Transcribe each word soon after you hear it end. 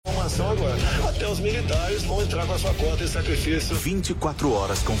eleição agora. Até os militares vão entrar com a sua conta em sacrifício. 24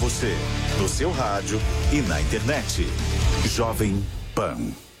 horas com você, no seu rádio e na internet. Jovem Pan.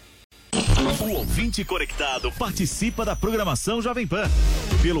 O ouvinte conectado participa da programação Jovem Pan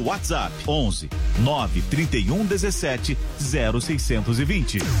pelo WhatsApp 11 931 17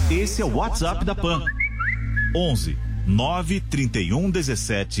 0620. Esse é o WhatsApp da Pan. 11 931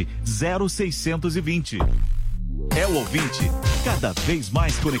 17 0620. É o ouvinte cada vez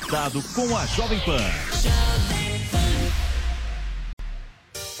mais conectado com a Jovem Pan.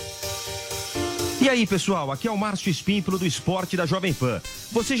 E aí, pessoal, aqui é o Márcio Espímpolo do Esporte da Jovem Pan.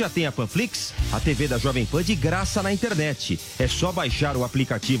 Você já tem a Panflix? A TV da Jovem Pan de graça na internet. É só baixar o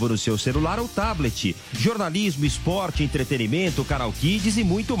aplicativo no seu celular ou tablet. Jornalismo, esporte, entretenimento, canal Kids e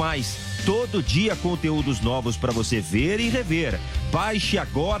muito mais. Todo dia conteúdos novos para você ver e rever. Baixe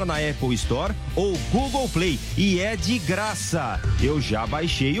agora na Apple Store ou Google Play e é de graça. Eu já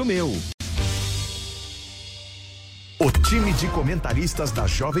baixei o meu. O time de comentaristas da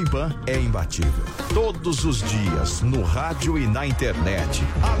Jovem Pan é imbatível. Todos os dias, no rádio e na internet.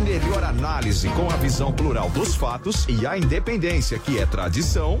 A melhor análise com a visão plural dos fatos e a independência que é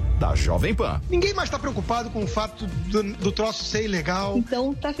tradição da Jovem Pan. Ninguém mais está preocupado com o fato do troço ser ilegal.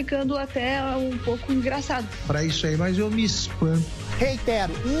 Então tá ficando até um pouco engraçado. Para isso aí, mas eu me espanto.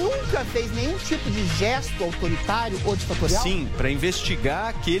 Reitero, nunca fez nenhum tipo de gesto autoritário ou ditatorial? Sim, para investigar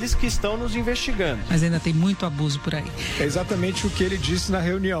aqueles que estão nos investigando. Mas ainda tem muito abuso por aí. É exatamente o que ele disse na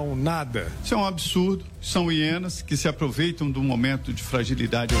reunião, nada. Isso é um absurdo, são hienas que se aproveitam do momento de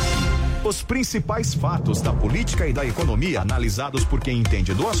fragilidade assim. Os principais fatos da política e da economia analisados por quem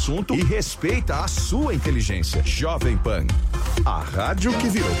entende do assunto e respeita a sua inteligência. Jovem Pan, a rádio que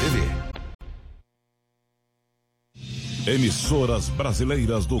virou TV. Emissoras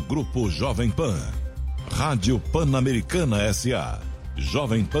brasileiras do Grupo Jovem Pan. Rádio Pan-Americana S.A.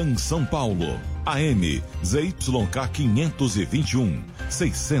 Jovem Pan São Paulo. AM ZYK 521,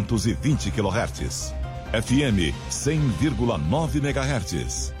 620 kHz. FM 100,9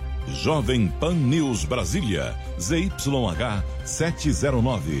 MHz. Jovem Pan News Brasília. ZYH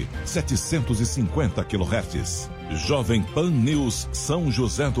 709, 750 kHz. Jovem Pan News São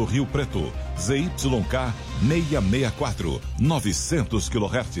José do Rio Preto, ZYK 664, 900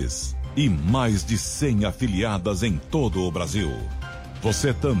 kHz. E mais de 100 afiliadas em todo o Brasil.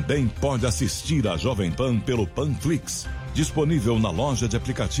 Você também pode assistir a Jovem Pan pelo Panflix, disponível na loja de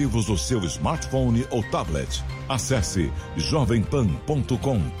aplicativos do seu smartphone ou tablet. Acesse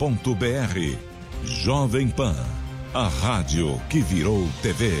jovempan.com.br. Jovem Pan, a rádio que virou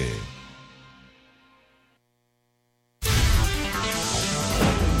TV.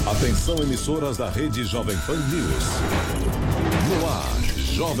 Atenção, emissoras da rede Jovem Pan News. No ar,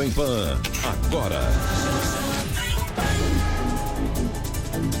 Jovem Pan, agora.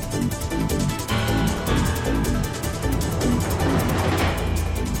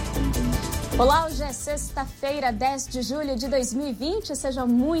 Olá, hoje é sexta-feira, 10 de julho de 2020. Seja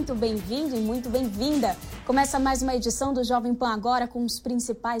muito bem-vindo e muito bem-vinda. Começa mais uma edição do Jovem Pan Agora com os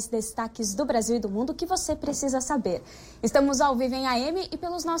principais destaques do Brasil e do mundo que você precisa saber. Estamos ao vivo em AM e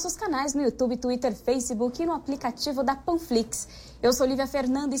pelos nossos canais no YouTube, Twitter, Facebook e no aplicativo da Panflix. Eu sou Lívia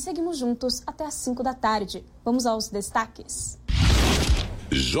Fernanda e seguimos juntos até às 5 da tarde. Vamos aos destaques.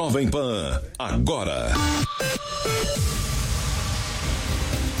 Jovem Pan Agora.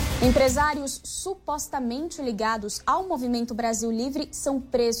 Empresários supostamente ligados ao Movimento Brasil Livre são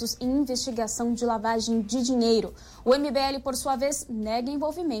presos em investigação de lavagem de dinheiro. O MBL, por sua vez, nega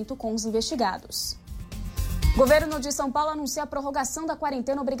envolvimento com os investigados. O governo de São Paulo anuncia a prorrogação da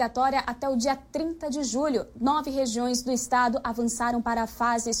quarentena obrigatória até o dia 30 de julho. 9 regiões do estado avançaram para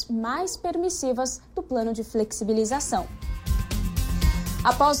fases mais permissivas do plano de flexibilização.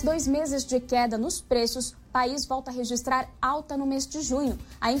 Após 2 meses de queda nos preços, o país volta a registrar alta no mês de junho.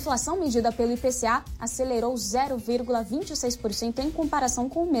 A inflação medida pelo IPCA acelerou 0,26% em comparação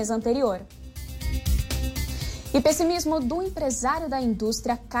com o mês anterior. E pessimismo do empresário da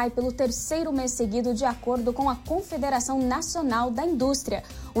indústria cai pelo 3º mês seguido, de acordo com a Confederação Nacional da Indústria.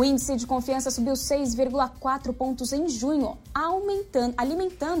 O índice de confiança subiu 6,4 pontos em junho,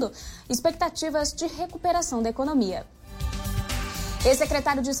 alimentando expectativas de recuperação da economia.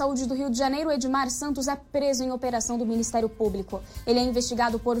 Ex-secretário de Saúde do Rio de Janeiro, Edmar Santos, é preso em operação do Ministério Público. Ele é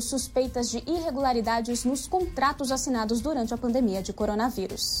investigado por suspeitas de irregularidades nos contratos assinados durante a pandemia de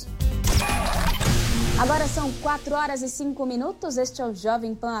coronavírus. Agora são 4h05. Este é o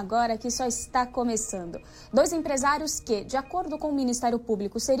Jovem Pan Agora, que só está começando. 2 empresários que, de acordo com o Ministério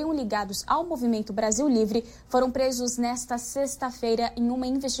Público, seriam ligados ao Movimento Brasil Livre, foram presos nesta sexta-feira em uma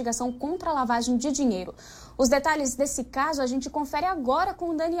investigação contra a lavagem de dinheiro. Os detalhes desse caso a gente confere agora com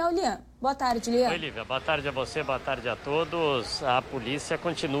o Daniel Lian. Boa tarde, Lian. Oi, Lívia. Boa tarde a você, boa tarde a todos. A polícia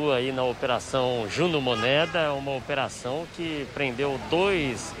continua aí na Operação Juno Moneda, uma operação que prendeu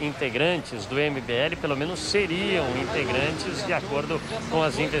 2 integrantes do MBL, pelo menos seriam integrantes de acordo com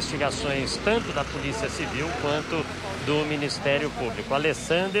as investigações tanto da Polícia Civil quanto do Ministério Público.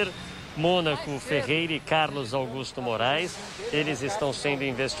 Alessander, Mônaco Ferreira e Carlos Augusto Moraes, eles estão sendo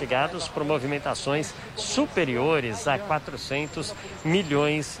investigados por movimentações superiores a 400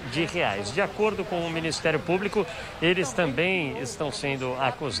 milhões de reais. De acordo com o Ministério Público, eles também estão sendo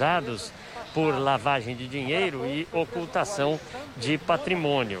acusados por lavagem de dinheiro e ocultação de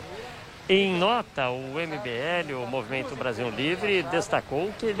patrimônio. Em nota, o MBL, o Movimento Brasil Livre,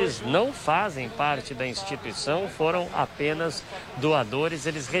 destacou que eles não fazem parte da instituição, foram apenas doadores.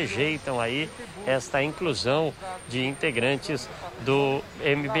 Eles rejeitam aí esta inclusão de integrantes do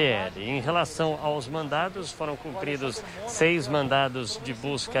MBL. Em relação aos mandados, foram cumpridos 6 mandados de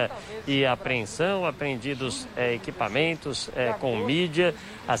busca e apreensão, apreendidos equipamentos com mídia,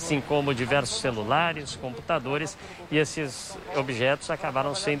 assim como diversos celulares, computadores, e esses objetos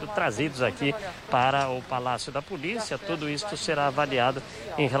acabaram sendo trazidos aqui para o Palácio da Polícia. Tudo isso será avaliado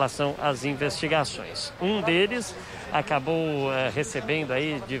em relação às investigações. Um deles acabou recebendo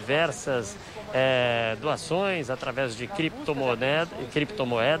aí diversas doações através de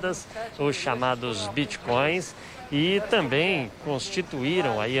criptomoedas, os chamados bitcoins, e também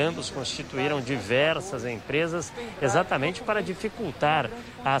ambos constituíram diversas empresas exatamente para dificultar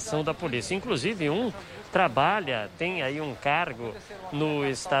a ação da polícia. Inclusive tem aí um cargo no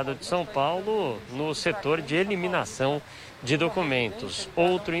estado de São Paulo no setor de eliminação de documentos.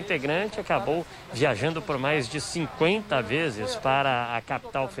 Outro integrante acabou viajando por mais de 50 vezes para a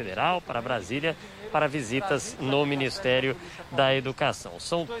capital federal, para Brasília, para visitas no Ministério da Educação.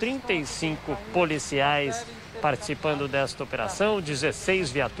 São 35 policiais participando desta operação,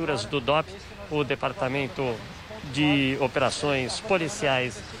 16 viaturas do DOP, o Departamento de Operações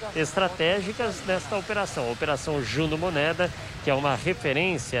Policiais Estratégicas, desta operação, Operação Juno Moneda, que é uma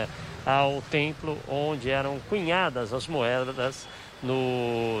referência ao templo onde eram cunhadas as moedas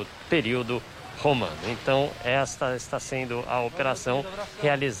no período romano. Então, esta está sendo a operação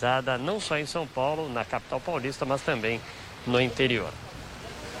realizada não só em São Paulo, na capital paulista, mas também no interior.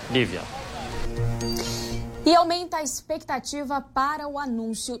 Lívia. E aumenta a expectativa para o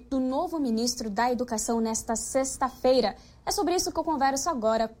anúncio do novo ministro da Educação nesta sexta-feira. É sobre isso que eu converso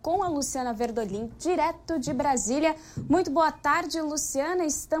agora com a Luciana Verdolim, direto de Brasília. Muito boa tarde, Luciana.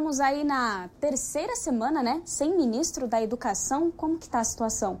 Estamos aí na 3ª semana, né? Sem ministro da Educação. Como que está a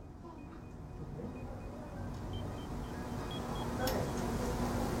situação?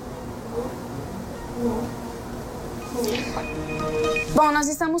 Bom, nós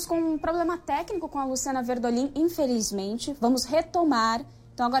estamos com um problema técnico com a Luciana Verdolim, infelizmente. Vamos retomar.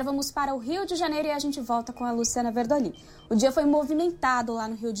 Então agora vamos para o Rio de Janeiro e a gente volta com a Luciana Verdolim. O dia foi movimentado lá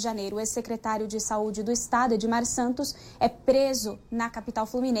no Rio de Janeiro. O ex-secretário de Saúde do Estado, Edmar Santos, é preso na capital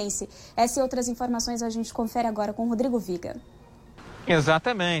fluminense. Essa e outras informações a gente confere agora com o Rodrigo Viga.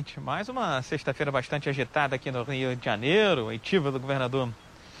 Exatamente. Mais uma sexta-feira bastante agitada aqui no Rio de Janeiro. Oitiva do governador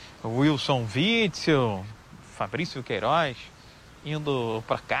Wilson Witzel, Fabrício Queiroz, indo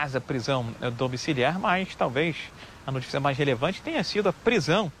para casa, prisão domiciliar, mas talvez a notícia mais relevante tenha sido a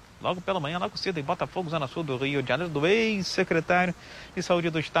prisão, logo pela manhã, logo cedo, em Botafogo, zona sul do Rio de Janeiro, do ex-secretário de Saúde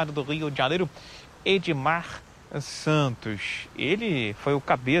do Estado do Rio de Janeiro, Edmar Santos. Ele foi o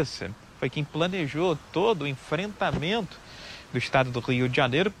cabeça, foi quem planejou todo o enfrentamento do Estado do Rio de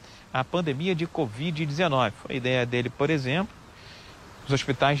Janeiro à pandemia de Covid-19. Foi a ideia dele, por exemplo, os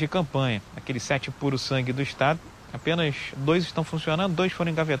hospitais de campanha, aqueles 7 puro-sangue do Estado. Apenas 2 estão funcionando, 2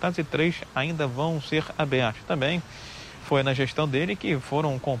 foram engavetados e 3 ainda vão ser abertos. Também foi na gestão dele que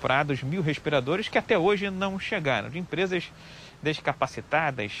foram comprados 1.000 respiradores que até hoje não chegaram, de empresas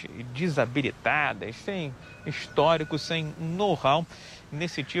descapacitadas, desabilitadas, sem histórico, sem know-how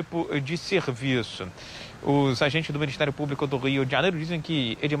nesse tipo de serviço. Os agentes do Ministério Público do Rio de Janeiro dizem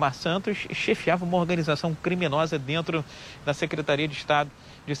que Edmar Santos chefiava uma organização criminosa dentro da Secretaria de Estado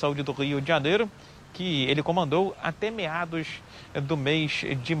de Saúde do Rio de Janeiro, que ele comandou até meados do mês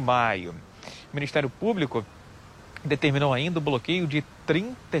de maio. O Ministério Público determinou ainda o bloqueio de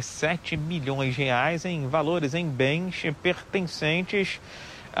 37 milhões de reais em valores em bens pertencentes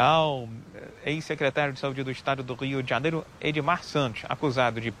ao ex-secretário de Saúde do Estado do Rio de Janeiro, Edmar Santos,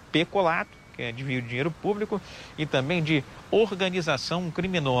 acusado de peculato, que é desvio de dinheiro público, e também de organização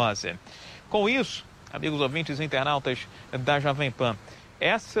criminosa. Com isso, amigos ouvintes e internautas da Jovem Pan,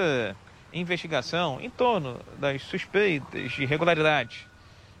 essa investigação em torno das suspeitas de irregularidades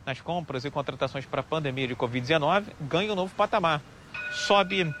nas compras e contratações para a pandemia de Covid-19 ganha um novo patamar.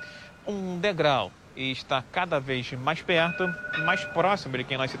 Sobe um degrau e está cada vez mais perto, mais próximo de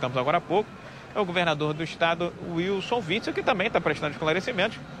quem nós citamos agora há pouco, é o governador do estado, Wilson Witzel, que também está prestando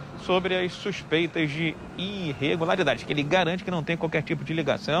esclarecimentos sobre as suspeitas de irregularidades, que ele garante que não tem qualquer tipo de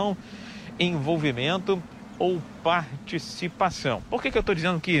ligação, envolvimento ou participação. Por que eu estou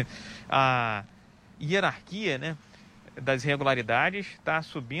dizendo que a hierarquia, né, das irregularidades está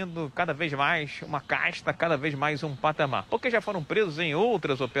subindo cada vez mais uma casta, cada vez mais um patamar? Porque já foram presos em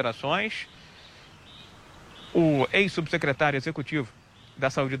outras operações o ex-subsecretário executivo da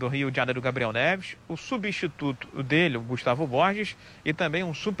Saúde do Rio de Janeiro, Gabriel Neves, o substituto dele, o Gustavo Borges, e também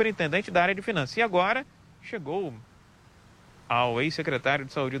um superintendente da área de finanças. E agora chegou ao ex-secretário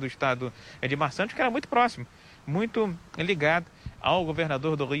de Saúde do Estado, Edmar Santos, que era muito próximo, muito ligado ao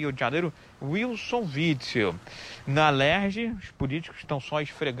governador do Rio de Janeiro, Wilson Witzel. Na Alerj, os políticos estão só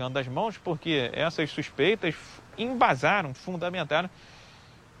esfregando as mãos porque essas suspeitas embasaram, fundamentaram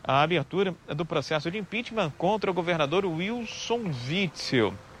a abertura do processo de impeachment contra o governador Wilson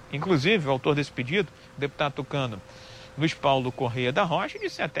Witzel. Inclusive, o autor desse pedido, o deputado tucano Luiz Paulo Correia da Rocha,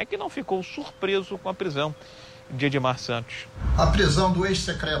 disse até que não ficou surpreso com a prisão de Edmar Santos. A prisão do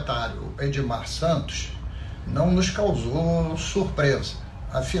ex-secretário Edmar Santos não nos causou surpresa.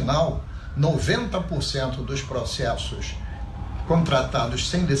 Afinal, 90% dos processos contratados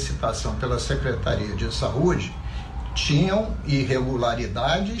sem licitação pela Secretaria de Saúde tinham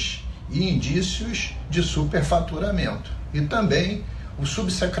irregularidades e indícios de superfaturamento. E também o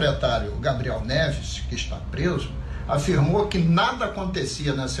subsecretário Gabriel Neves, que está preso, afirmou que nada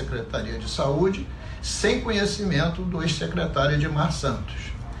acontecia na Secretaria de Saúde sem conhecimento do ex-secretário Edmar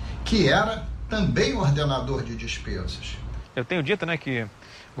Santos, que era também ordenador de despesas. Eu tenho dito, que o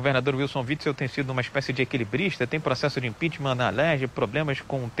governador Wilson Witzel tem sido uma espécie de equilibrista, tem processo de impeachment na Alerj, problemas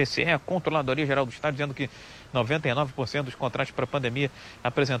com o TCE, a Controladoria Geral do Estado, dizendo que 99% dos contratos para a pandemia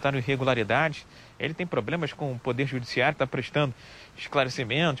apresentaram irregularidades. Ele tem problemas com o Poder Judiciário, está prestando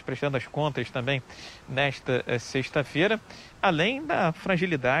esclarecimentos, prestando as contas também nesta sexta-feira, além da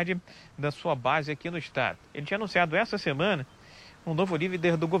fragilidade da sua base aqui no Estado. Ele tinha anunciado essa semana um novo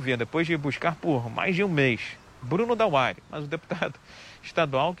líder do governo, depois de buscar por mais de um mês, Bruno Dauari, mas o deputado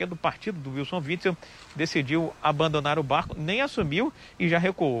estadual, que é do partido do Wilson Witzel, decidiu abandonar o barco, nem assumiu e já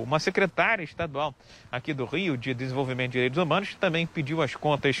recuou. Uma secretária estadual aqui do Rio de Desenvolvimento de Direitos Humanos também pediu as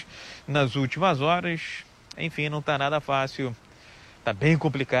contas nas últimas horas. Enfim, não está nada fácil, está bem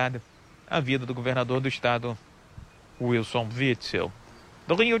complicada a vida do governador do estado, Wilson Witzel.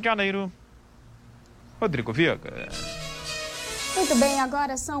 Do Rio de Janeiro, Rodrigo Viega. Muito bem,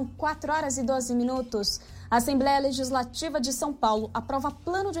 agora são 4h12. A Assembleia Legislativa de São Paulo aprova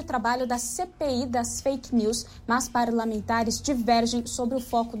plano de trabalho da CPI das fake news, mas parlamentares divergem sobre o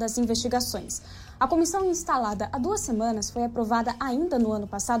foco das investigações. A comissão instalada há 2 semanas foi aprovada ainda no ano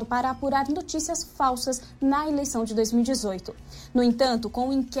passado para apurar notícias falsas na eleição de 2018. No entanto, com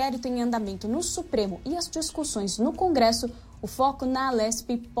o inquérito em andamento no Supremo e as discussões no Congresso, o foco na Alesp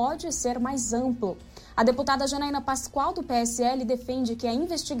pode ser mais amplo. A deputada Janaína Pascoal, do PSL, defende que a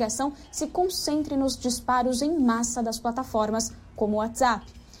investigação se concentre nos disparos em massa das plataformas, como o WhatsApp.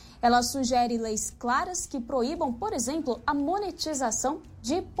 Ela sugere leis claras que proíbam, por exemplo, a monetização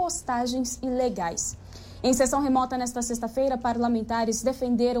de postagens ilegais. Em sessão remota nesta sexta-feira, parlamentares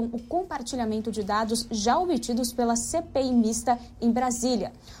defenderam o compartilhamento de dados já obtidos pela CPI mista em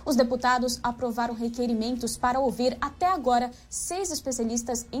Brasília. Os deputados aprovaram requerimentos para ouvir até agora 6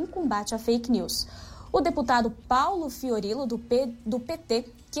 especialistas em combate a fake news. O deputado Paulo Fiorilo, do PT,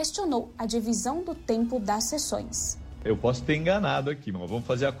 questionou a divisão do tempo das sessões. Eu posso ter enganado aqui, mas vamos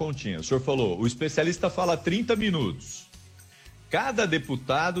fazer a continha. O senhor falou, o especialista fala 30 minutos. Cada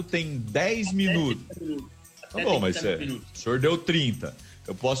deputado tem 10 minutos. Tá bom, mas o senhor deu 30.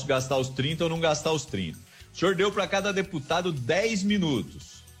 Eu posso gastar os 30 ou não gastar os 30. O senhor deu para cada deputado 10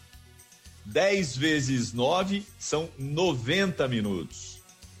 minutos. 10 vezes 9 são 90 minutos.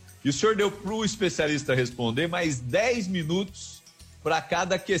 E o senhor deu para o especialista responder mais 10 minutos para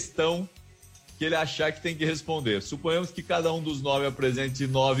cada questão que ele achar que tem que responder. Suponhamos que cada um dos 9 apresente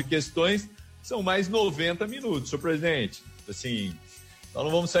 9 questões, são mais 90 minutos, senhor presidente. Assim, nós não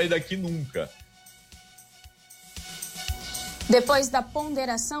vamos sair daqui nunca. Depois da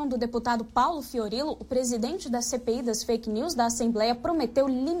ponderação do deputado Paulo Fiorilo, o presidente da CPI das fake news da Assembleia prometeu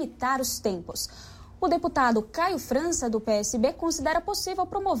limitar os tempos. O deputado Caio França, do PSB, considera possível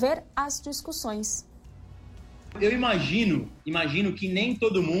promover as discussões. Eu imagino que nem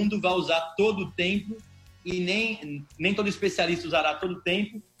todo mundo vai usar todo o tempo e nem todo especialista usará todo o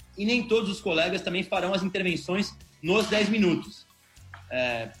tempo e nem todos os colegas também farão as intervenções nos 10 minutos.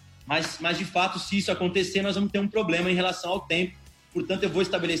 Mas, de fato, se isso acontecer, nós vamos ter um problema em relação ao tempo. Portanto, eu vou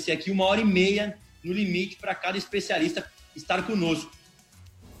estabelecer aqui 1h30 no limite para cada especialista estar conosco.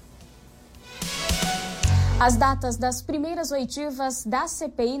 As datas das primeiras oitivas da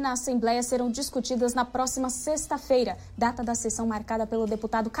CPI na Assembleia serão discutidas na próxima sexta-feira, data da sessão marcada pelo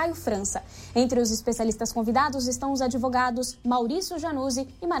deputado Caio França. Entre os especialistas convidados estão os advogados Maurício Januzzi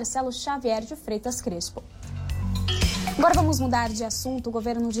e Marcelo Xavier de Freitas Crespo. Agora vamos mudar de assunto. O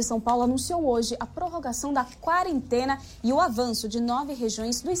governo de São Paulo anunciou hoje a prorrogação da quarentena e o avanço de 9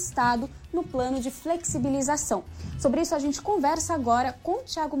 regiões do estado no plano de flexibilização. Sobre isso a gente conversa agora com o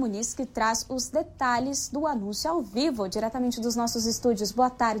Thiago Muniz, que traz os detalhes do anúncio ao vivo, diretamente dos nossos estúdios. Boa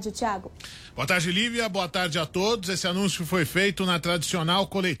tarde, Thiago. Boa tarde, Lívia. Boa tarde a todos. Esse anúncio foi feito na tradicional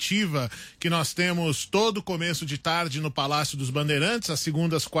coletiva que nós temos todo começo de tarde no Palácio dos Bandeirantes, às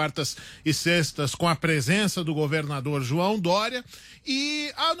segundas, quartas e sextas, com a presença do governador João Dória.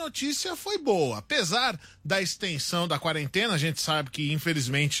 E a notícia foi boa. Apesar da extensão da quarentena, a gente sabe que,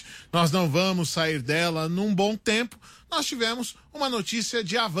 infelizmente, nós não vamos sair dela num bom tempo. Nós tivemos uma notícia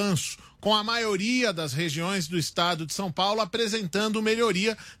de avanço, com a maioria das regiões do estado de São Paulo apresentando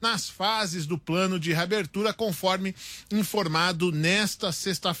melhoria nas fases do plano de reabertura, conforme informado nesta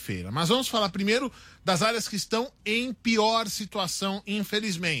sexta-feira. Mas vamos falar primeiro das áreas que estão em pior situação,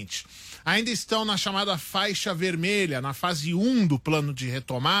 infelizmente. Ainda estão na chamada faixa vermelha, na fase 1 do plano de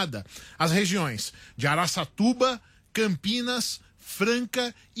retomada, as regiões de Araçatuba, Campinas,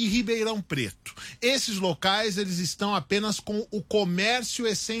 Franca e Ribeirão Preto. Esses locais, eles estão apenas com o comércio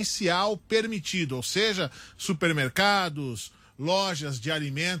essencial permitido, ou seja, supermercados, lojas de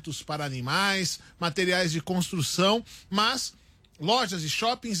alimentos para animais, materiais de construção, mas lojas e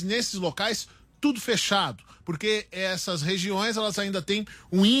shoppings nesses locais tudo fechado, porque essas regiões elas ainda têm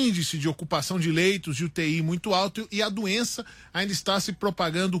um índice de ocupação de leitos de UTI muito alto e a doença ainda está se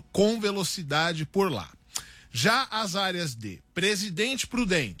propagando com velocidade por lá. Já as áreas de Presidente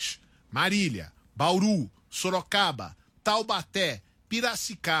Prudente, Marília, Bauru, Sorocaba, Taubaté,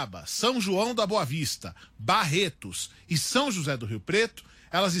 Piracicaba, São João da Boa Vista, Barretos e São José do Rio Preto,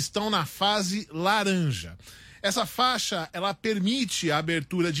 elas estão na fase laranja. Essa faixa, ela permite a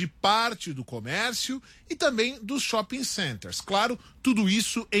abertura de parte do comércio e também dos shopping centers. Claro, tudo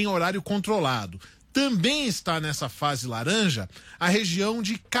isso em horário controlado. Também está nessa fase laranja a região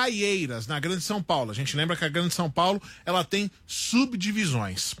de Caieiras, na Grande São Paulo. A gente lembra que a Grande São Paulo ela tem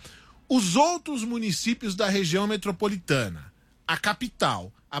subdivisões. Os outros municípios da região metropolitana, a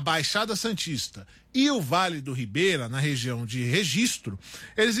capital, a Baixada Santista e o Vale do Ribeira, na região de Registro,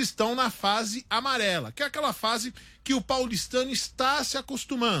 eles estão na fase amarela, que é aquela fase que o paulistano está se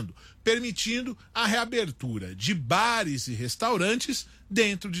acostumando, permitindo a reabertura de bares e restaurantes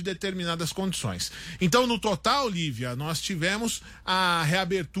dentro de determinadas condições. Então, no total, Lívia, nós tivemos a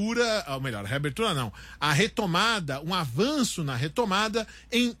reabertura, ou melhor, a retomada, um avanço na retomada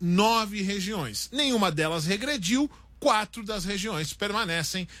em 9 regiões. Nenhuma delas regrediu, 4 das regiões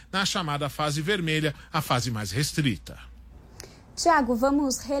permanecem na chamada fase vermelha, a fase mais restrita. Tiago,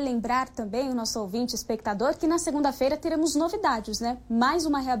 vamos relembrar também o nosso ouvinte espectador que na segunda-feira teremos novidades, né? Mais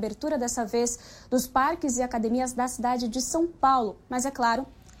uma reabertura, dessa vez dos parques e academias da cidade de São Paulo. Mas, é claro,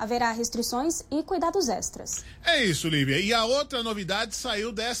 haverá restrições e cuidados extras. É isso, Lívia. E a outra novidade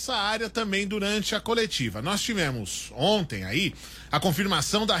saiu dessa área também durante a coletiva. Nós tivemos ontem aí a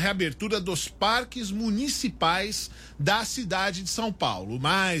confirmação da reabertura dos parques municipais da cidade de São Paulo. O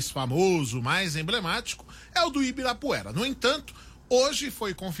mais famoso, o mais emblemático é o do Ibirapuera. No entanto, hoje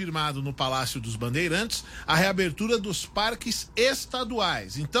foi confirmado no Palácio dos Bandeirantes a reabertura dos parques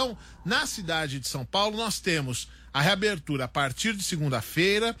estaduais. Então, na cidade de São Paulo, nós temos a reabertura a partir de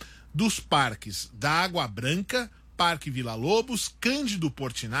segunda-feira dos parques da Água Branca, Parque Vila Lobos, Cândido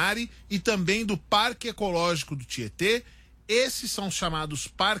Portinari e também do Parque Ecológico do Tietê. Esses são os chamados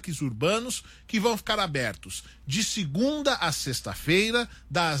parques urbanos que vão ficar abertos de segunda a sexta-feira,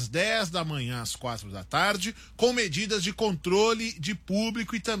 das 10 da manhã às 4 da tarde, com medidas de controle de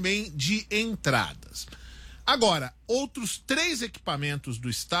público e também de entradas. Agora, outros 3 equipamentos do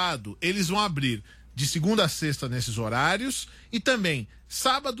estado, eles vão abrir de segunda a sexta nesses horários e também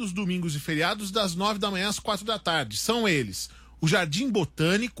sábados, domingos e feriados das 9 da manhã às 4 da tarde. São eles o Jardim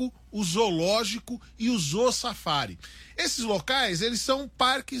Botânico, o Zoológico e o Zoo Safari. Esses locais, eles são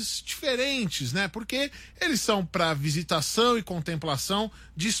parques diferentes, né? Porque eles são para visitação e contemplação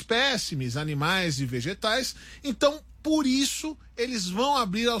de espécimes, animais e vegetais. Então, por isso, eles vão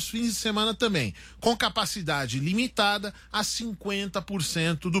abrir aos fins de semana também, com capacidade limitada a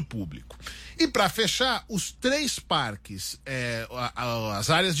 50% do público. E para fechar, os 3 parques,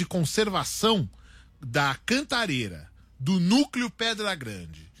 as áreas de conservação da Cantareira, do Núcleo Pedra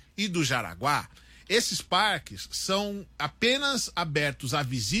Grande e do Jaraguá, esses parques são apenas abertos a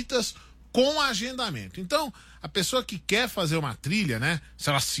visitas com agendamento. Então, a pessoa que quer fazer uma trilha, né? Se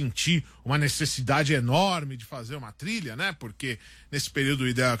ela sentir uma necessidade enorme de fazer uma trilha, né? Porque nesse período o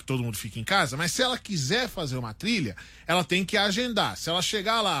ideal é que todo mundo fique em casa, mas se ela quiser fazer uma trilha, ela tem que agendar. Se ela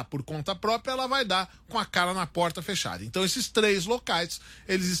chegar lá por conta própria, ela vai dar com a cara na porta fechada. Então, esses 3 locais,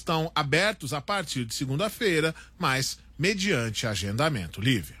 eles estão abertos a partir de segunda-feira, mas mediante agendamento.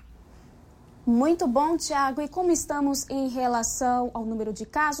 Lívia. Muito bom, Tiago. E como estamos em relação ao número de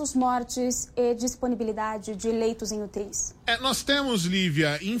casos, mortes e disponibilidade de leitos em UTIs? Nós temos,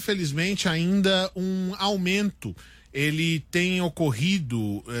 Lívia, infelizmente ainda um aumento. Ele tem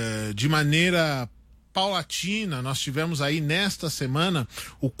ocorrido de maneira paulatina. Nós tivemos aí nesta semana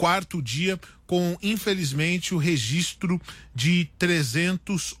o 4º dia com, infelizmente, o registro de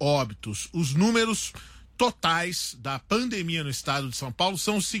 300 óbitos. Os números totais da pandemia no estado de São Paulo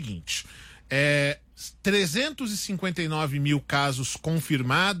são os seguintes: 359 mil casos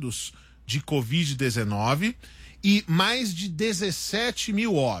confirmados de Covid-19 e mais de 17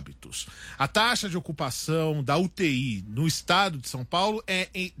 mil óbitos. A taxa de ocupação da UTI no estado de São Paulo é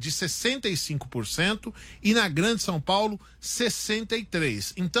de 65% e na Grande São Paulo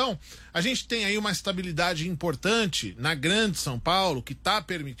 63%. Então, a gente tem aí uma estabilidade importante na Grande São Paulo que está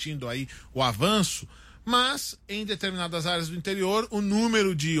permitindo aí o avanço. Mas, em determinadas áreas do interior, o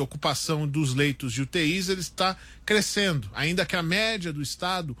número de ocupação dos leitos de UTIs ele está crescendo, ainda que a média do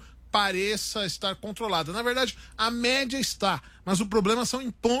estado pareça estar controlada. Na verdade, a média está, mas o problema são em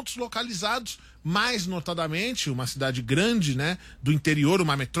pontos localizados, mais notadamente uma cidade grande, né, do interior,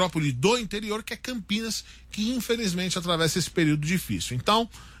 uma metrópole do interior, que é Campinas, que infelizmente atravessa esse período difícil. Então,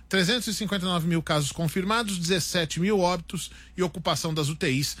 359 mil casos confirmados, 17 mil óbitos e ocupação das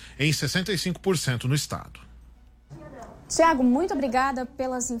UTIs em 65% no estado. Tiago, muito obrigada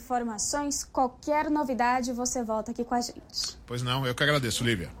pelas informações. Qualquer novidade, você volta aqui com a gente. Pois não, eu que agradeço,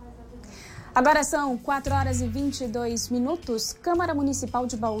 Lívia. Agora são 4h22. Câmara Municipal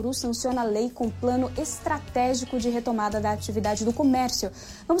de Bauru sanciona a lei com plano estratégico de retomada da atividade do comércio.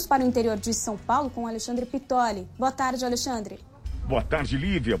 Vamos para o interior de São Paulo com Alexandre Pitoli. Boa tarde, Alexandre. Boa tarde,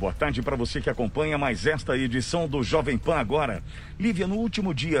 Lívia. Boa tarde para você que acompanha mais esta edição do Jovem Pan Agora. Lívia, no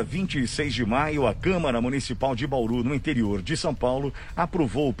último dia 26 de maio, a Câmara Municipal de Bauru, no interior de São Paulo,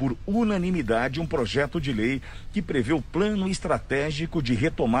 aprovou por unanimidade um projeto de lei que prevê o plano estratégico de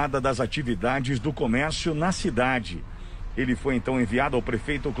retomada das atividades do comércio na cidade. Ele foi então enviado ao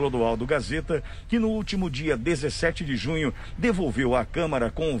prefeito Clodoaldo Gazeta, que no último dia 17 de junho devolveu à Câmara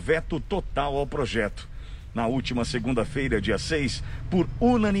com um veto total ao projeto. Na última segunda-feira, dia 6, por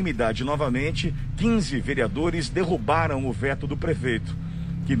unanimidade novamente, 15 vereadores derrubaram o veto do prefeito,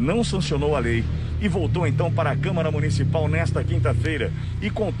 que não sancionou a lei, e voltou então para a Câmara Municipal nesta quinta-feira e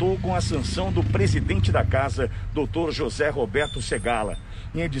contou com a sanção do presidente da casa, Dr. José Roberto Segala.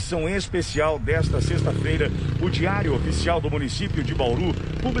 Em edição especial desta sexta-feira, o Diário Oficial do município de Bauru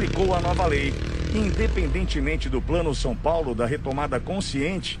publicou a nova lei. Independentemente do Plano São Paulo da retomada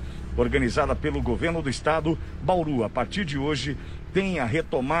consciente, organizada pelo governo do estado, Bauru, a partir de hoje, tem a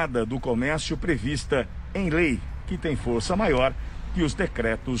retomada do comércio prevista em lei, que tem força maior que os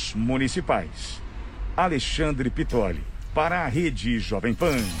decretos municipais. Alexandre Pitoli, para a Rede Jovem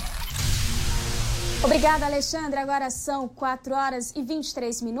Pan. Obrigada, Alexandre. Agora são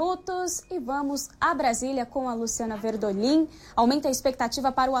 4h23 e vamos a Brasília com a Luciana Verdolim. Aumenta a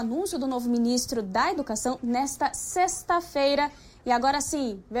expectativa para o anúncio do novo ministro da Educação nesta sexta-feira. E agora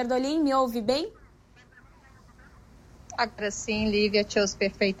sim, Verdolim, me ouve bem? Agora sim, Lívia, te ouço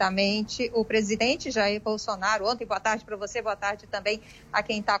perfeitamente. O presidente Jair Bolsonaro, ontem, boa tarde para você, boa tarde também a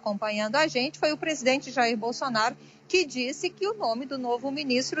quem está acompanhando a gente, foi o presidente Jair Bolsonaro que disse que o nome do novo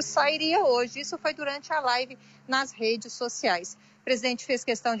ministro sairia hoje. Isso foi durante a live nas redes sociais. O presidente fez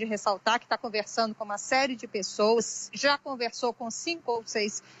questão de ressaltar que está conversando com uma série de pessoas, já conversou com 5 ou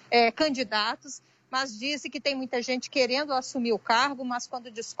 6 candidatos, mas disse que tem muita gente querendo assumir o cargo, mas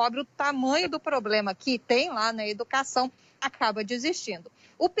quando descobre o tamanho do problema que tem lá na educação, acaba desistindo.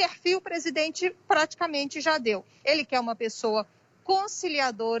 O perfil o presidente praticamente já deu. Ele quer uma pessoa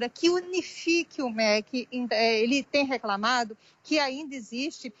conciliadora, que unifique o MEC. Ele tem reclamado que ainda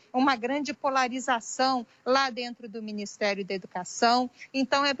existe uma grande polarização lá dentro do Ministério da Educação.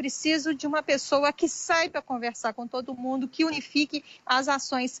 Então, é preciso de uma pessoa que saiba conversar com todo mundo, que unifique as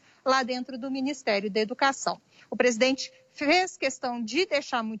ações lá dentro do Ministério da Educação. O presidente fez questão de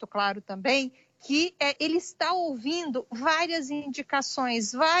deixar muito claro também que ele está ouvindo várias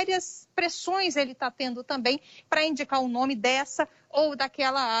indicações, várias pressões ele está tendo também para indicar o nome dessa ou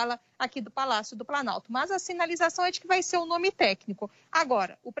daquela ala aqui do Palácio do Planalto. Mas a sinalização é de que vai ser o nome técnico.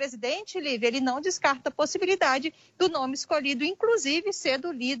 Agora, o presidente, Lívia, ele não descarta a possibilidade do nome escolhido, inclusive ser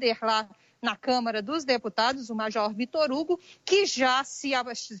do líder lá na Câmara dos Deputados, o Major Vitor Hugo, que já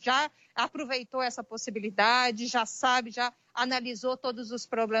aproveitou essa possibilidade, já sabe, já analisou todos os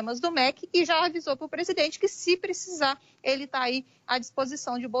problemas do MEC e já avisou para o presidente que, se precisar, ele está aí à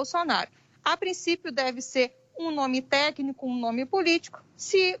disposição de Bolsonaro. A princípio, deve ser um nome técnico, um nome político.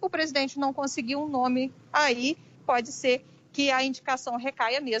 Se o presidente não conseguir um nome aí, pode ser que a indicação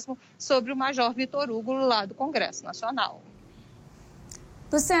recaia mesmo sobre o Major Vitor Hugo lá do Congresso Nacional.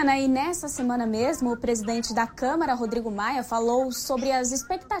 Luciana, e nessa semana mesmo, o presidente da Câmara, Rodrigo Maia, falou sobre as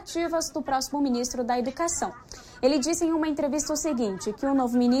expectativas do próximo ministro da Educação. Ele disse em uma entrevista o seguinte, que o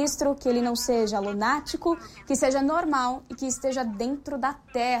novo ministro, que ele não seja lunático, que seja normal e que esteja dentro da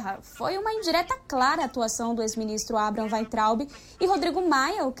terra. Foi uma indireta clara a atuação do ex-ministro Abraham Weintraub e Rodrigo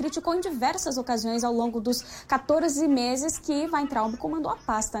Maia o criticou em diversas ocasiões ao longo dos 14 meses que Weintraub comandou a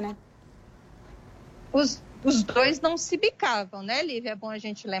pasta, né? Os dois não se bicavam, né, Lívia? É bom a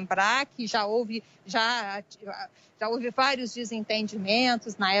gente lembrar que já houve vários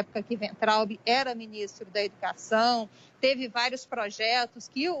desentendimentos na época que Weintraub era ministro da Educação, teve vários projetos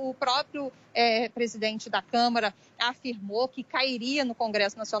que o próprio presidente da Câmara afirmou que cairia no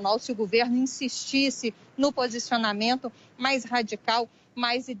Congresso Nacional se o governo insistisse no posicionamento mais radical,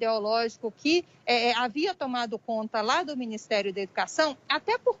 mais ideológico que havia tomado conta lá do Ministério da Educação.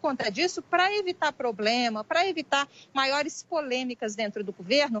 Até por conta disso, para evitar problema, para evitar maiores polêmicas dentro do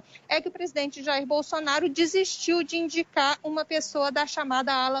governo, é que o presidente Jair Bolsonaro desistiu de indicar uma pessoa da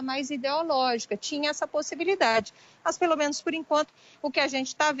chamada ala mais ideológica. Tinha essa possibilidade. Mas, pelo menos por enquanto, o que a gente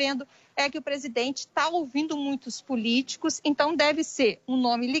está vendo é que o presidente está ouvindo muitos políticos, então deve ser um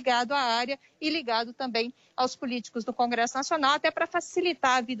nome ligado à área e ligado também aos políticos do Congresso Nacional, até para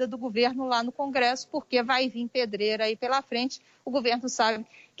facilitar a vida do governo lá no Congresso, porque vai vir pedreira aí pela frente. O governo sabe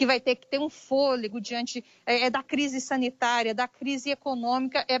que vai ter que ter um fôlego diante da crise sanitária, da crise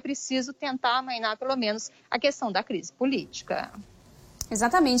econômica. É preciso tentar amainar, pelo menos, a questão da crise política.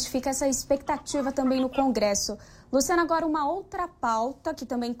 Exatamente, fica essa expectativa também no Congresso. Luciana, agora uma outra pauta que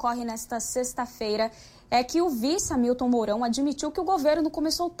também corre nesta sexta-feira é que o vice Hamilton Mourão admitiu que o governo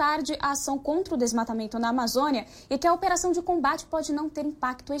começou tarde a ação contra o desmatamento na Amazônia e que a operação de combate pode não ter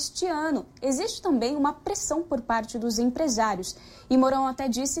impacto este ano. Existe também uma pressão por parte dos empresários. E Mourão até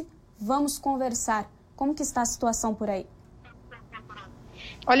disse, vamos conversar. Como que está a situação por aí?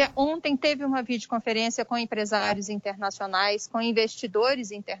 Olha, ontem teve uma videoconferência com empresários internacionais, com investidores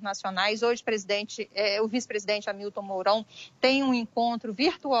internacionais. Hoje, o vice-presidente Hamilton Mourão tem um encontro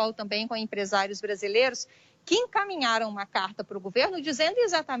virtual também com empresários brasileiros que encaminharam uma carta para o governo dizendo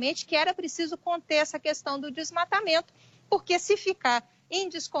exatamente que era preciso conter essa questão do desmatamento, porque se ficar em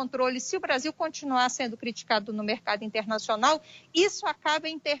descontrole, se o Brasil continuar sendo criticado no mercado internacional, isso acaba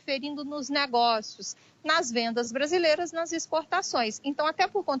interferindo nos negócios, nas vendas brasileiras, nas exportações. Então, até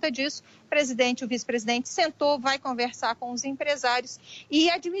por conta disso, o presidente e o vice-presidente sentou, vai conversar com os empresários e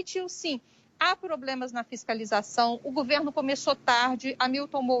admitiu, sim, há problemas na fiscalização, o governo começou tarde,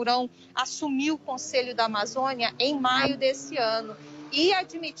 Hamilton Mourão assumiu o Conselho da Amazônia em maio desse ano e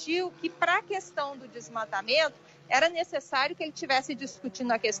admitiu que, para a questão do desmatamento, era necessário que ele estivesse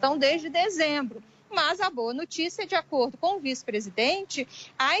discutindo a questão desde dezembro. Mas a boa notícia, de acordo com o vice-presidente,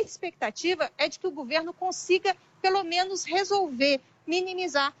 a expectativa é de que o governo consiga, pelo menos, resolver,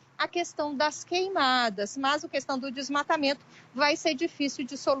 minimizar a questão das queimadas. Mas a questão do desmatamento vai ser difícil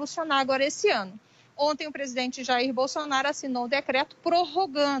de solucionar agora esse ano. Ontem, o presidente Jair Bolsonaro assinou um decreto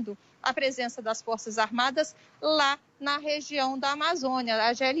prorrogando a presença das Forças Armadas lá na região da Amazônia,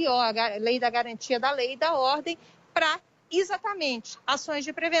 a GLO, a Lei da Garantia da Lei e da Ordem, para exatamente ações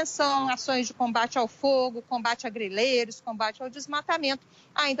de prevenção, ações de combate ao fogo, combate a grileiros, combate ao desmatamento.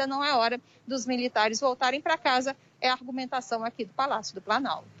 Ainda não é hora dos militares voltarem para casa, é a argumentação aqui do Palácio do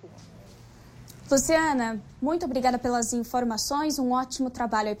Planalto. Luciana, muito obrigada pelas informações, um ótimo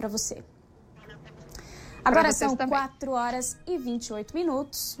trabalho aí para você. Agora são 4 horas e 28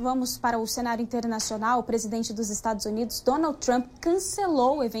 minutos. Vamos para o cenário internacional. O presidente dos Estados Unidos, Donald Trump,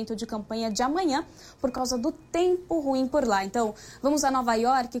 cancelou o evento de campanha de amanhã por causa do tempo ruim por lá. Então, vamos a Nova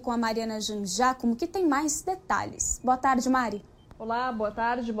York com a Mariana Janjacomo, que tem mais detalhes. Boa tarde, Mari. Olá, boa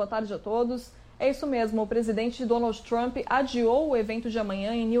tarde a todos. É isso mesmo, o presidente Donald Trump adiou o evento de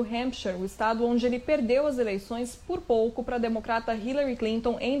amanhã em New Hampshire, o estado onde ele perdeu as eleições por pouco para a democrata Hillary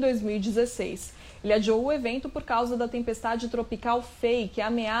Clinton em 2016. Ele adiou o evento por causa da tempestade tropical Fay, que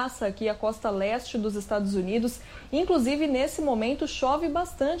ameaça aqui a costa leste dos Estados Unidos. Inclusive, nesse momento, chove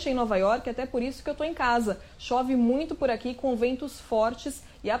bastante em Nova York, até por isso que eu estou em casa. Chove muito por aqui, com ventos fortes,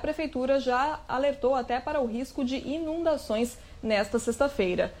 e a prefeitura já alertou até para o risco de inundações nesta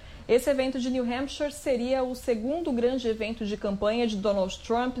sexta-feira. Esse evento de New Hampshire seria o segundo grande evento de campanha de Donald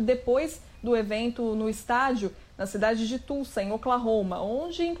Trump, depois do evento no estádio na cidade de Tulsa, em Oklahoma,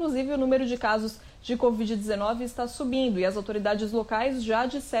 onde, inclusive, o número de casos de Covid-19 está subindo, e as autoridades locais já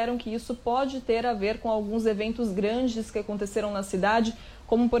disseram que isso pode ter a ver com alguns eventos grandes que aconteceram na cidade,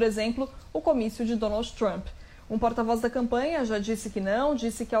 como, por exemplo, o comício de Donald Trump. Um porta-voz da campanha já disse que não,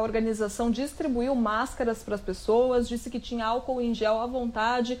 disse que a organização distribuiu máscaras para as pessoas, disse que tinha álcool em gel à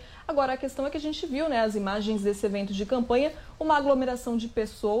vontade. Agora, a questão é que a gente viu, as imagens desse evento de campanha, uma aglomeração de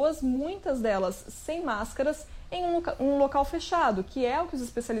pessoas, muitas delas sem máscaras, em um local fechado, que é o que os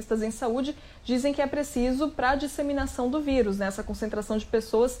especialistas em saúde dizem que é preciso para a disseminação do vírus, essa concentração de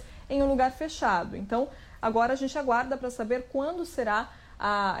pessoas em um lugar fechado. Então, agora a gente aguarda para saber quando será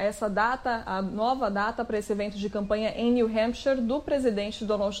essa data, a nova data para esse evento de campanha em New Hampshire do presidente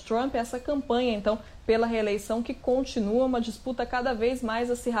Donald Trump, essa campanha, então, pela reeleição que continua, uma disputa cada vez mais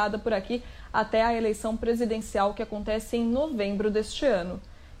acirrada por aqui até a eleição presidencial que acontece em novembro deste ano.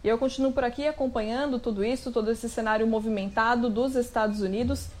 E eu continuo por aqui acompanhando tudo isso, todo esse cenário movimentado dos Estados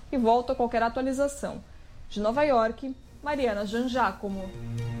Unidos e volto a qualquer atualização. De Nova York, Mariana Jangiacomo.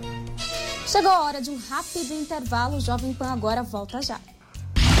 Chegou a hora de um rápido intervalo, o Jovem Pan agora volta já.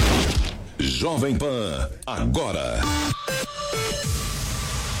 Jovem Pan, agora.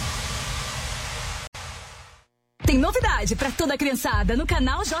 Tem novidade para toda a criançada no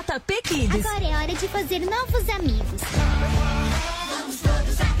canal JP Kids. Agora é hora de fazer novos amigos.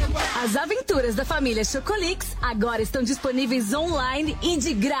 As aventuras da família Chocolix agora estão disponíveis online e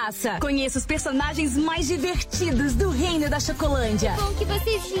de graça. Conheça os personagens mais divertidos do reino da Chocolândia. Bom que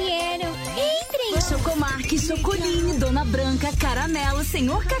vocês vieram. Entrem! Chocomarque, Chocoline, Dona Branca, Caramelo,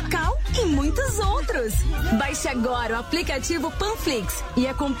 Senhor Cacau e muitos outros. Baixe agora o aplicativo Panflix e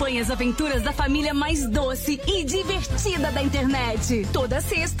acompanhe as aventuras da família mais doce e divertida da internet. Toda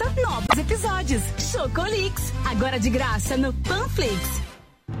sexta, novos episódios. Chocolix, agora de graça no Panflix.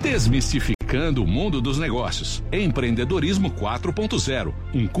 Desmistificando o mundo dos negócios. Empreendedorismo 4.0.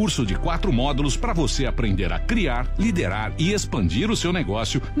 Um curso de 4 módulos para você aprender a criar, liderar e expandir o seu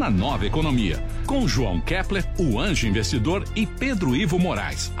negócio na nova economia. Com João Kepler, o anjo investidor, e Pedro Ivo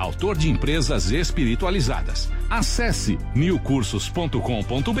Moraes, autor de Empresas Espiritualizadas. Acesse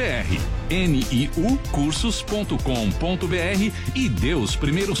niucursos.com.br, niucursos.com.br e dê os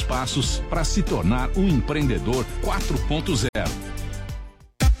primeiros passos para se tornar um empreendedor 4.0.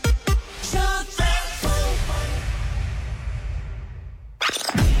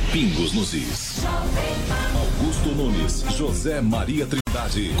 Pingos nos is. Augusto Nunes, José Maria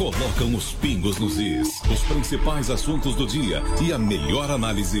Trindade colocam os pingos nos is. Os principais assuntos do dia e a melhor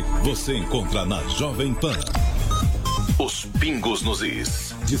análise você encontra na Jovem Pan. Os pingos nos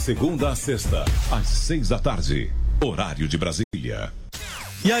is. De segunda a sexta, às 6 da tarde. Horário de Brasília.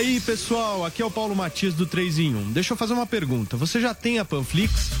 E aí, pessoal, aqui é o Paulo Matias do 3 em 1. Deixa eu fazer uma pergunta. Você já tem a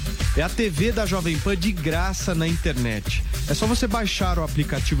Panflix? É a TV da Jovem Pan de graça na internet. É só você baixar o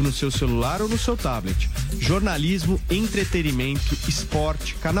aplicativo no seu celular ou no seu tablet. Jornalismo, entretenimento,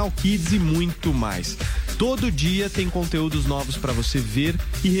 esporte, canal Kids e muito mais. Todo dia tem conteúdos novos para você ver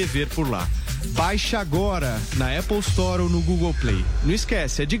e rever por lá. Baixe agora na Apple Store ou no Google Play. Não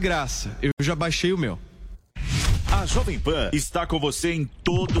esquece, é de graça. Eu já baixei o meu. A Jovem Pan está com você em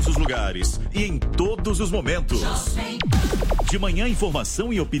todos os lugares e em todos os momentos. De manhã,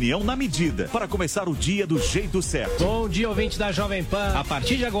 informação e opinião na medida, para começar o dia do jeito certo. Bom dia, ouvinte da Jovem Pan. A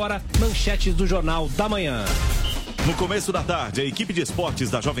partir de agora, manchetes do Jornal da Manhã. No começo da tarde, a equipe de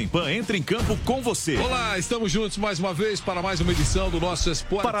esportes da Jovem Pan entra em campo com você. Olá, estamos juntos mais uma vez para mais uma edição do nosso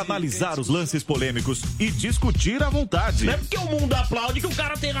Esporte. Para analisar os lances polêmicos e discutir à vontade. Não é porque o mundo aplaude que o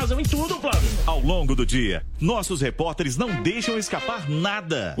cara tem razão em tudo, Flávio. Ao longo do dia, nossos repórteres não deixam escapar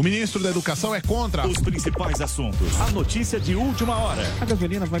nada. O ministro da Educação é contra os principais assuntos. A notícia de última hora. A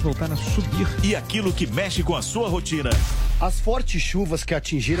gasolina vai voltar a subir. E aquilo que mexe com a sua rotina. As fortes chuvas que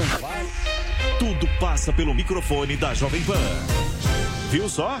atingiram... Tudo passa pelo microfone da Jovem Pan. Viu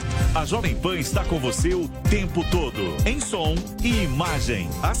só? A Jovem Pan está com você o tempo todo, em som e imagem.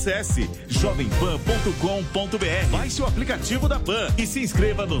 Acesse jovempan.com.br, baixe o aplicativo da Pan e se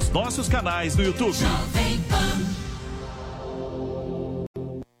inscreva nos nossos canais no YouTube.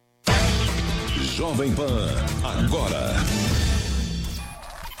 Jovem Pan, agora.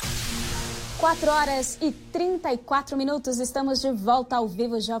 4 horas e 34 minutos, estamos de volta ao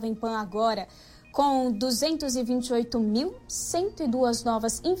vivo Jovem Pan agora. Com 228.102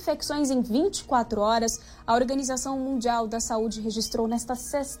 novas infecções em 24 horas, a Organização Mundial da Saúde registrou nesta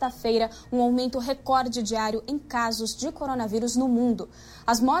sexta-feira um aumento recorde diário em casos de coronavírus no mundo.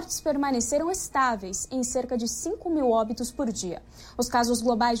 As mortes permaneceram estáveis em cerca de 5 mil óbitos por dia. Os casos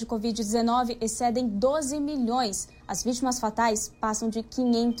globais de Covid-19 excedem 12 milhões. As vítimas fatais passam de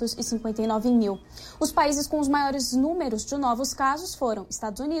 559 mil. Os países com os maiores números de novos casos foram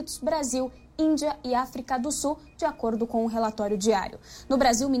Estados Unidos, Brasil, Índia e África do Sul, de acordo com o relatório diário. No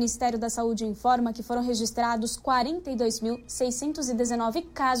Brasil, o Ministério da Saúde informa que foram registrados 42.619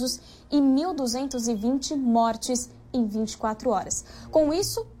 casos e 1.220 mortes em 24 horas. Com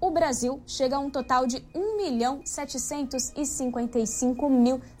isso, o Brasil chega a um total de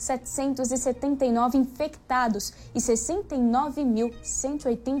 1.755.779 infectados e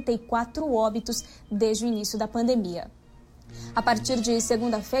 69.184 óbitos desde o início da pandemia. A partir de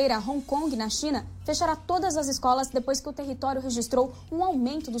segunda-feira, Hong Kong, na China, fechará todas as escolas depois que o território registrou um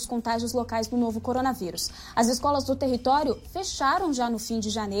aumento dos contágios locais do novo coronavírus. As escolas do território fecharam já no fim de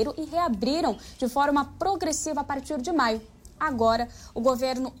janeiro e reabriram de forma progressiva a partir de maio. Agora, o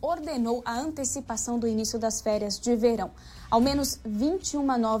governo ordenou a antecipação do início das férias de verão. Ao menos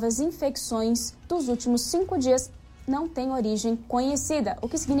 21 novas infecções dos últimos 5 dias não têm origem conhecida, o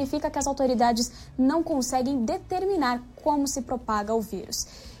que significa que as autoridades não conseguem determinar como se propaga o vírus.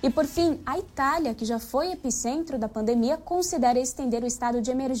 E, por fim, a Itália, que já foi epicentro da pandemia, considera estender o estado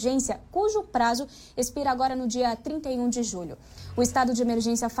de emergência, cujo prazo expira agora no dia 31 de julho. O estado de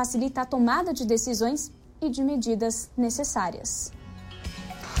emergência facilita a tomada de decisões e de medidas necessárias.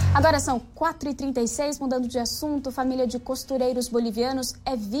 Agora são 4h36, mudando de assunto, família de costureiros bolivianos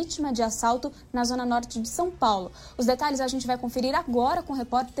é vítima de assalto na zona norte de São Paulo. Os detalhes a gente vai conferir agora com o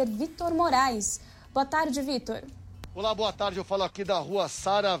repórter Vitor Moraes. Boa tarde, Vitor. Olá, boa tarde. Eu falo aqui da rua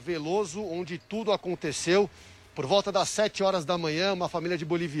Sara Veloso, onde tudo aconteceu. Por volta das 7 horas da manhã, uma família de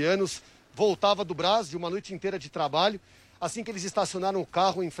bolivianos voltava do Brás de uma noite inteira de trabalho. Assim que eles estacionaram o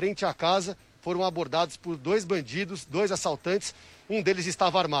carro em frente à casa, foram abordados por 2 bandidos, 2 assaltantes. Um deles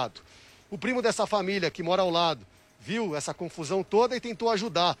estava armado. O primo dessa família, que mora ao lado, viu essa confusão toda e tentou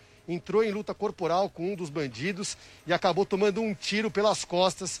ajudar. Entrou em luta corporal com um dos bandidos e acabou tomando um tiro pelas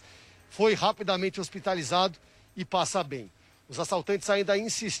costas. Foi rapidamente hospitalizado e passa bem. Os assaltantes ainda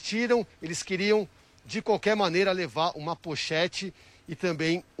insistiram, eles queriam de qualquer maneira levar uma pochete e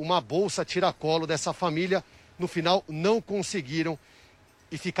também uma bolsa tiracolo dessa família. No final não conseguiram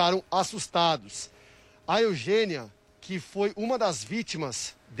e ficaram assustados. A Eugênia, que foi uma das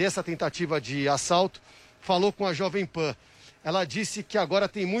vítimas dessa tentativa de assalto, falou com a Jovem Pan. Ela disse que agora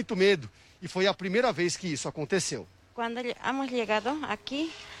tem muito medo e foi a primeira vez que isso aconteceu. Quando hemos chegado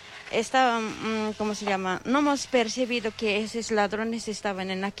aqui, não hemos percebido que esses ladrones estavam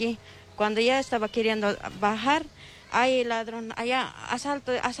aqui. Quando já estava querendo bajar, aí ladrão, allá,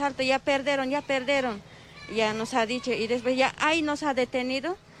 asalto, já perderam. Ya nos ha dicho y después ya ahí nos ha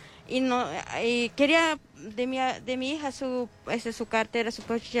detenido y quería de mi hija su cartera, su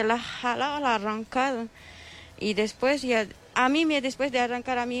coche, la jalado, la arrancado y después ya después de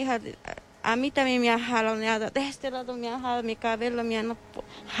arrancar a mi hija, a mí también me ha jalado, de este lado me ha jalado mi cabello, me han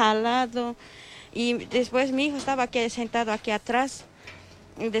jalado y después mi hijo estaba aquí sentado aquí atrás.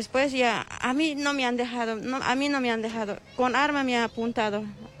 Y después ya a mí no me han dejado, con arma me ha apuntado,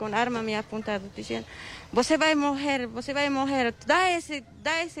 diciendo, você vai morrer, dá esse,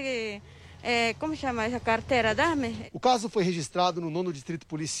 como chama essa carteira, dá-me. O caso foi registrado no 9º Distrito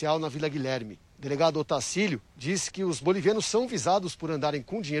Policial na Vila Guilherme. O delegado Otacílio disse que os bolivianos são visados por andarem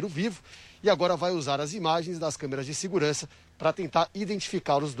com dinheiro vivo e agora vai usar as imagens das câmeras de segurança para tentar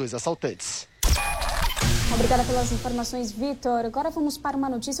identificar os 2 assaltantes. Obrigada pelas informações, Vitor. Agora vamos para uma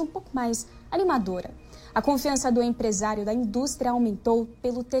notícia um pouco mais animadora. A confiança do empresário da indústria aumentou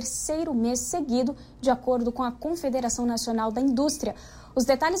pelo 3º mês seguido, de acordo com a Confederação Nacional da Indústria. Os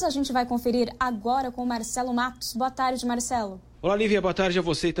detalhes a gente vai conferir agora com o Marcelo Matos. Boa tarde, Marcelo. Olá, Lívia. Boa tarde a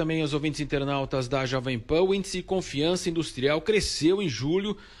você e também aos ouvintes internautas da Jovem Pan. O índice de confiança industrial cresceu em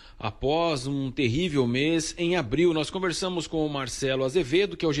julho, após um terrível mês em abril. Nós conversamos com o Marcelo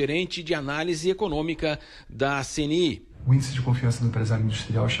Azevedo, que é o gerente de análise econômica da CNI. O índice de confiança do empresário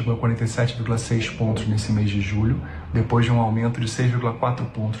industrial chegou a 47,6 pontos nesse mês de julho, depois de um aumento de 6,4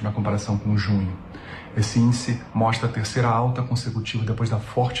 pontos na comparação com junho. Esse índice mostra a 3ª alta consecutiva depois da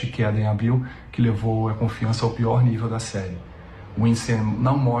forte queda em abril, que levou a confiança ao pior nível da série. O índice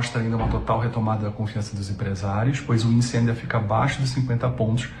não mostra ainda uma total retomada da confiança dos empresários, pois o índice ainda fica abaixo dos 50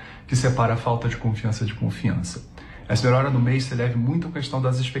 pontos, que separa a falta de confiança de confiança. Essa melhora no mês se deve muito à questão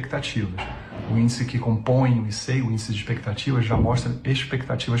das expectativas. O índice que compõe o ICEI, o índice de expectativas, já mostra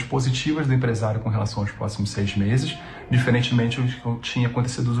expectativas positivas do empresário com relação aos próximos 6 meses, diferentemente do que tinha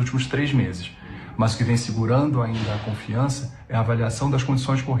acontecido nos últimos 3 meses. Mas o que vem segurando ainda a confiança é a avaliação das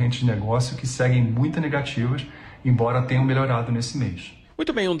condições correntes de negócio, que seguem muito negativas, embora tenham melhorado nesse mês.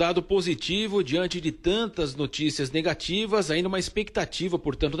 Muito bem, um dado positivo diante de tantas notícias negativas, ainda uma expectativa,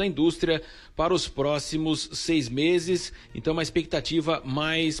 portanto, da indústria para os próximos 6 meses. Então, uma expectativa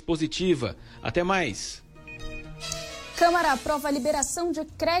mais positiva. Até mais. Câmara aprova a liberação de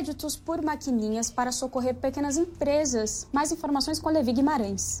créditos por maquininhas para socorrer pequenas empresas. Mais informações com Levi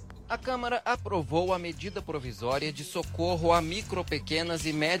Guimarães. A Câmara aprovou a medida provisória de socorro a micro, pequenas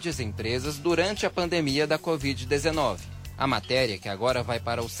e médias empresas durante a pandemia da Covid-19. A matéria, que agora vai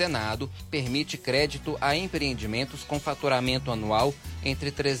para o Senado, permite crédito a empreendimentos com faturamento anual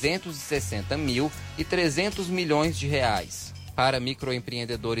entre 360 mil e 300 milhões de reais. Para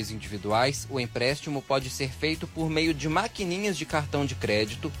microempreendedores individuais, o empréstimo pode ser feito por meio de maquininhas de cartão de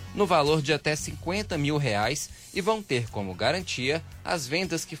crédito no valor de até 50 mil reais e vão ter como garantia as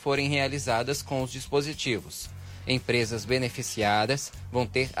vendas que forem realizadas com os dispositivos. Empresas beneficiadas vão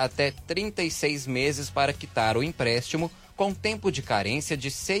ter até 36 meses para quitar o empréstimo, com tempo de carência de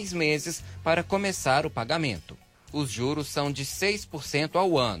 6 meses para começar o pagamento. Os juros são de 6%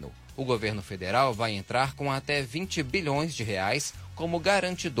 ao ano. O governo federal vai entrar com até 20 bilhões de reais como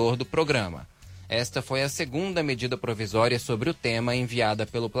garantidor do programa. Esta foi a segunda medida provisória sobre o tema enviada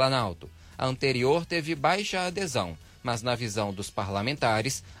pelo Planalto. A anterior teve baixa adesão, mas na visão dos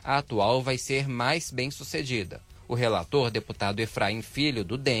parlamentares, a atual vai ser mais bem-sucedida. O relator, deputado Efraim Filho,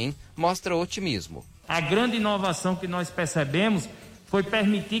 do DEM, mostra otimismo. A grande inovação que nós percebemos foi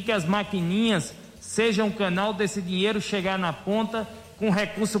permitir que as maquininhas sejam um canal desse dinheiro chegar na ponta com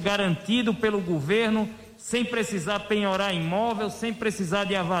recurso garantido pelo governo, sem precisar penhorar imóvel, sem precisar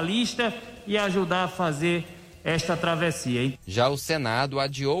de avalista e ajudar a fazer esta travessia. Já o Senado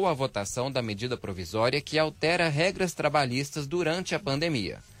adiou a votação da medida provisória que altera regras trabalhistas durante a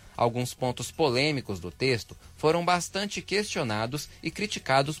pandemia. Alguns pontos polêmicos do texto foram bastante questionados e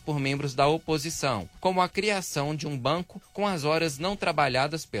criticados por membros da oposição, como a criação de um banco com as horas não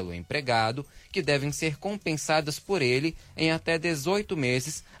trabalhadas pelo empregado, que devem ser compensadas por ele em até 18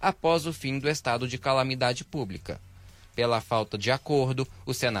 meses após o fim do estado de calamidade pública. Pela falta de acordo,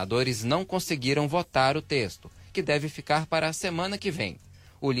 os senadores não conseguiram votar o texto, que deve ficar para a semana que vem.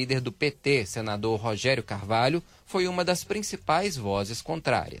 O líder do PT, senador Rogério Carvalho, foi uma das principais vozes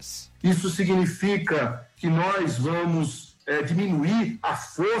contrárias. Isso significa que nós vamos diminuir a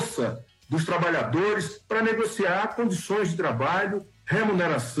força dos trabalhadores para negociar condições de trabalho,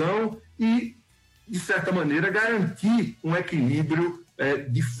 remuneração e, de certa maneira, garantir um equilíbrio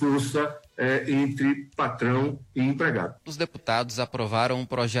de força entre patrão e empregado. Os deputados aprovaram um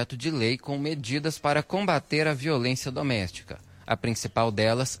projeto de lei com medidas para combater a violência doméstica. A principal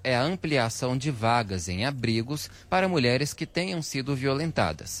delas é a ampliação de vagas em abrigos para mulheres que tenham sido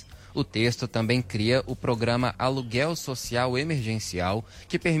violentadas. O texto também cria o programa Aluguel Social Emergencial,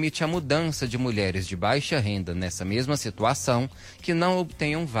 que permite a mudança de mulheres de baixa renda nessa mesma situação que não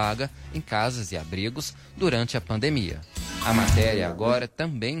obtenham vaga em casas e abrigos durante a pandemia. A matéria agora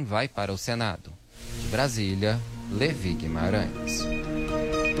também vai para o Senado. De Brasília, Levi Guimarães.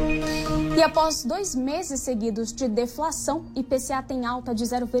 E após 2 meses seguidos de deflação, IPCA tem alta de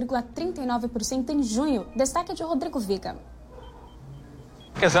 0,39% em junho. Destaque de Rodrigo Viga.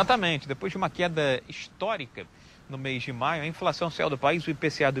 Exatamente. Depois de uma queda histórica no mês de maio, a inflação oficial do país, o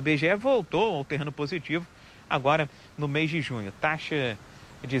IPCA do IBGE, voltou ao terreno positivo agora no mês de junho. Taxa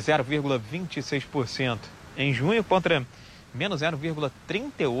de 0,26% em junho contra menos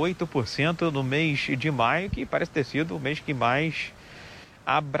 0,38% no mês de maio, que parece ter sido o mês que mais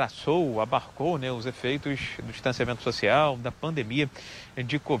abarcou os efeitos do distanciamento social, da pandemia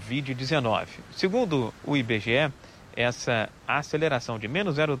de Covid-19. Segundo o IBGE, essa aceleração de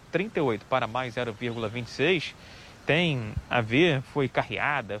menos 0,38 para mais 0,26 tem a ver, foi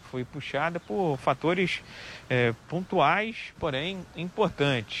carreada, foi puxada por fatores pontuais, porém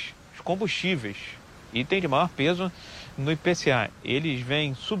importantes. Os combustíveis, item de maior peso no IPCA, eles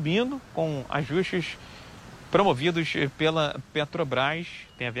vêm subindo com ajustes promovidos pela Petrobras,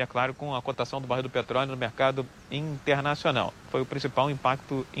 tem a ver, claro, com a cotação do barril do petróleo no mercado internacional. Foi o principal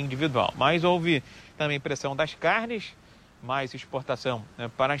impacto individual. Mas houve também pressão das carnes, mais exportação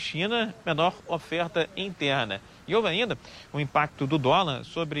para a China, menor oferta interna. E houve ainda o impacto do dólar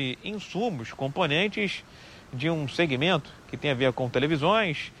sobre insumos, componentes de um segmento que tem a ver com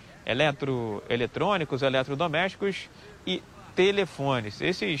televisões, eletrônicos, eletrodomésticos e telefones.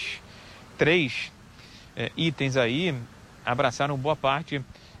 Esses 3 itens aí abraçaram boa parte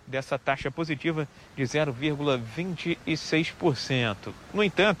dessa taxa positiva de 0,26%. No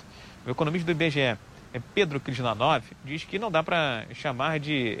entanto, o economista do IBGE, Pedro Krishnanov, diz que não dá para chamar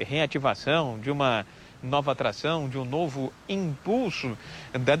de reativação, de uma nova atração, de um novo impulso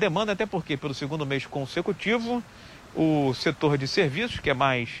da demanda, até porque, pelo segundo mês consecutivo, o setor de serviços, que é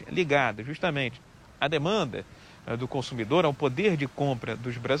mais ligado justamente à demanda do consumidor, ao poder de compra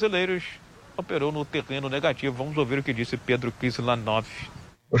dos brasileiros, operou no terreno negativo. Vamos ouvir o que disse Pedro Krishnanov.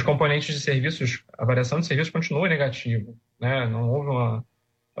 Os componentes de serviços, a variação de serviços continua negativa, né? Não houve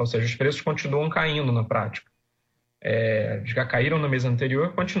ou seja, os preços continuam caindo na prática. Já caíram no mês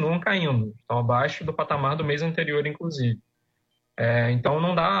anterior, continuam caindo, estão abaixo do patamar do mês anterior, inclusive. Então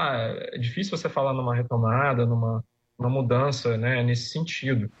não dá, é difícil você falar numa retomada, numa mudança, né, nesse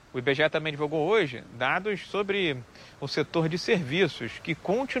sentido. O IBGE também divulgou hoje dados sobre o setor de serviços, que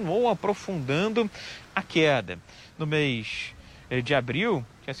continuou aprofundando a queda. No mês de abril,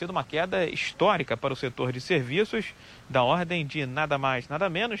 tinha sido uma queda histórica para o setor de serviços, da ordem de nada mais, nada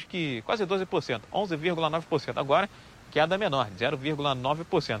menos que quase 12%, 11,9%. Agora, queda menor,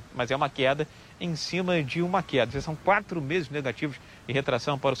 0,9%, mas é uma queda em cima de uma queda. São 4 meses negativos de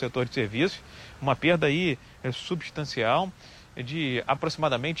retração para o setor de serviços, uma perda aí substancial de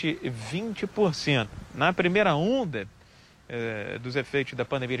aproximadamente 20%. Na primeira onda dos efeitos da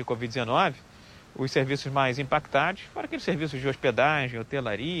pandemia de Covid-19, os serviços mais impactados foram aqueles serviços de hospedagem,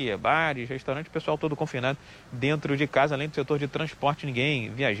 hotelaria, bares, restaurantes, o pessoal todo confinado dentro de casa, além do setor de transporte, ninguém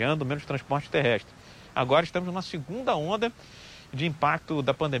viajando, menos transporte terrestre. Agora estamos numa segunda onda de impacto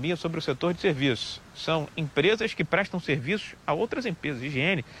da pandemia sobre o setor de serviços. São empresas que prestam serviços a outras empresas,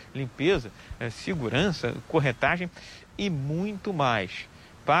 higiene, limpeza, segurança, corretagem e muito mais.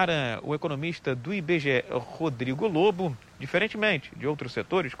 Para o economista do IBGE, Rodrigo Lobo, diferentemente de outros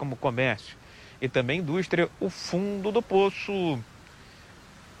setores como comércio e também indústria, o fundo do poço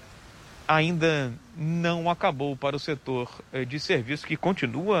ainda não acabou para o setor de serviços, que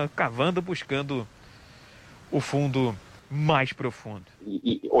continua cavando, buscando o fundo mais profundo.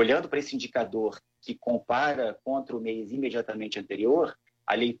 E olhando para esse indicador que compara contra o mês imediatamente anterior,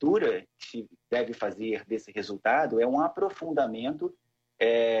 a leitura que se deve fazer desse resultado é um aprofundamento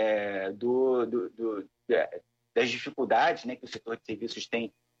das dificuldades, né, que o setor de serviços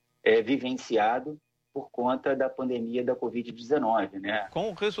tem vivenciado por conta da pandemia da Covid-19. Né? Com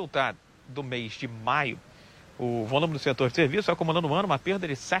o resultado do mês de maio, o volume do setor de serviços acumulando no ano uma perda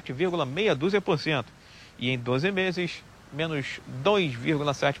de 7,6%. E em 12 meses, menos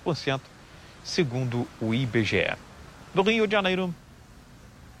 2,7%, segundo o IBGE. Do Rio de Janeiro,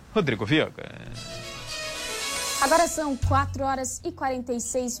 Rodrigo Viega. Agora são 4 horas e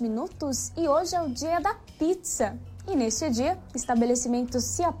 46 minutos e hoje é o dia da pizza. E neste dia, estabelecimentos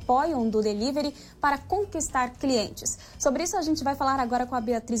se apoiam do delivery para conquistar clientes. Sobre isso, a gente vai falar agora com a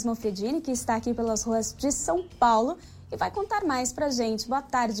Beatriz Manfredini, que está aqui pelas ruas de São Paulo e vai contar mais pra gente. Boa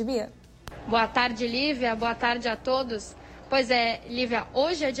tarde, Bia. Boa tarde, Lívia. Boa tarde a todos. Pois é, Lívia,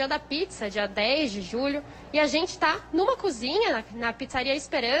 hoje é dia da pizza, dia 10 de julho, e a gente está numa cozinha na Pizzaria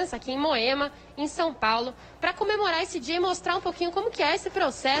Esperança, aqui em Moema, em São Paulo, para comemorar esse dia e mostrar um pouquinho como que é esse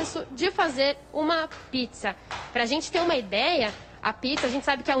processo de fazer uma pizza. Para a gente ter uma ideia, a pizza, a gente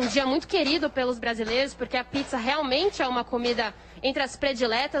sabe que é um dia muito querido pelos brasileiros, porque a pizza realmente é uma comida entre as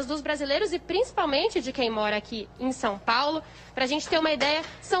prediletas dos brasileiros e principalmente de quem mora aqui em São Paulo. Para a gente ter uma ideia,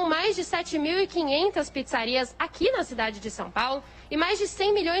 são mais de 7.500 pizzarias aqui na cidade de São Paulo e mais de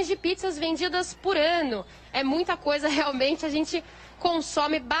 100 milhões de pizzas vendidas por ano. É muita coisa, realmente, a gente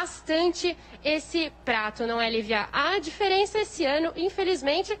consome bastante esse prato, não é, Lívia? A diferença esse ano,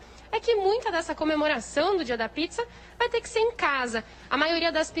 infelizmente, é que muita dessa comemoração do Dia da Pizza vai ter que ser em casa. A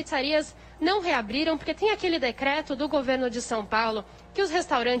maioria das pizzarias não reabriram porque tem aquele decreto do governo de São Paulo que os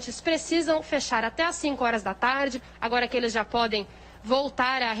restaurantes precisam fechar até às 5 horas da tarde. Agora que eles já podem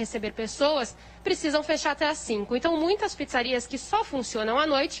voltar a receber pessoas, precisam fechar até às 5. Então, muitas pizzarias que só funcionam à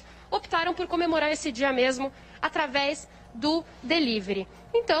noite optaram por comemorar esse dia mesmo através do delivery.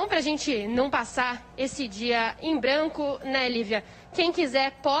 Então, para a gente não passar esse dia em branco, né, Lívia? Quem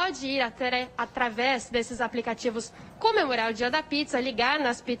quiser pode ir através desses aplicativos comemorar o Dia da Pizza, ligar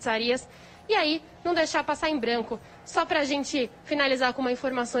nas pizzarias e aí não deixar passar em branco. Só para a gente finalizar com uma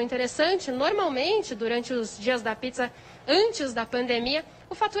informação interessante, normalmente durante os dias da pizza, antes da pandemia,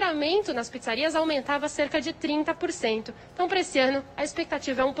 o faturamento nas pizzarias aumentava cerca de 30%. Então, para esse ano, a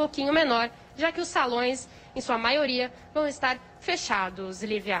expectativa é um pouquinho menor, já que os salões, em sua maioria, vão estar fechados,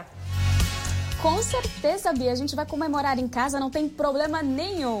 Lívia. Com certeza, Bia, a gente vai comemorar em casa, não tem problema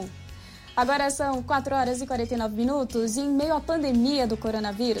nenhum. Agora são 4 horas e 49 minutos e em meio à pandemia do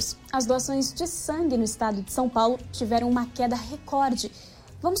coronavírus, as doações de sangue no estado de São Paulo tiveram uma queda recorde.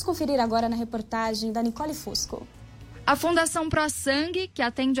 Vamos conferir agora na reportagem da Nicole Fusco. A Fundação Pro Sangue, que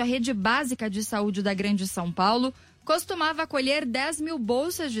atende a rede básica de saúde da Grande São Paulo, costumava acolher 10 mil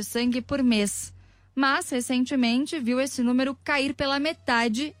bolsas de sangue por mês. Mas, recentemente, viu esse número cair pela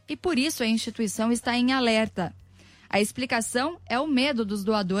metade e, por isso, a instituição está em alerta. A explicação é o medo dos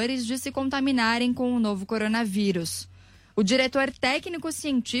doadores de se contaminarem com o novo coronavírus. O diretor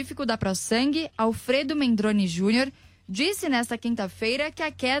técnico-científico da Pro Sangue, Alfredo Mendroni Júnior, disse nesta quinta-feira que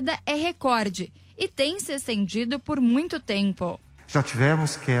a queda é recorde e tem se estendido por muito tempo. Já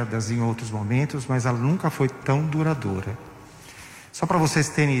tivemos quedas em outros momentos, mas ela nunca foi tão duradoura. Só para vocês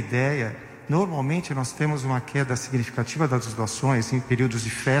terem ideia, normalmente nós temos uma queda significativa das doações em períodos de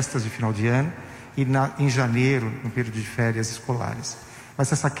festas de final de ano e em janeiro, no período de férias escolares.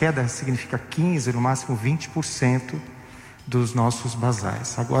 Mas essa queda significa 15%, no máximo 20% dos nossos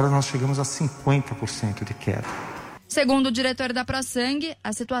basais. Agora nós chegamos a 50% de queda. Segundo o diretor da Pro Sangue,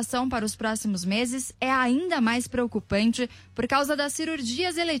 a situação para os próximos meses é ainda mais preocupante por causa das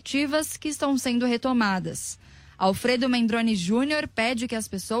cirurgias eletivas que estão sendo retomadas. Alfredo Mendroni Júnior pede que as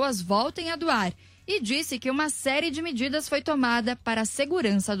pessoas voltem a doar e disse que uma série de medidas foi tomada para a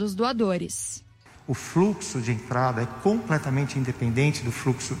segurança dos doadores. O fluxo de entrada é completamente independente do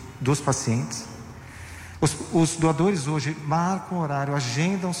fluxo dos pacientes. Os doadores hoje marcam o horário,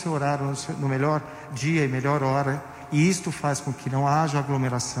 agendam seu horário no melhor dia e melhor hora, e isto faz com que não haja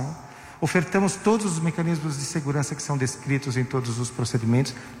aglomeração. Ofertamos todos os mecanismos de segurança que são descritos em todos os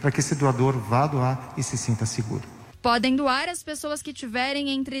procedimentos para que esse doador vá doar e se sinta seguro. Podem doar as pessoas que tiverem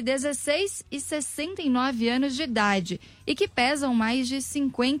entre 16 e 69 anos de idade e que pesam mais de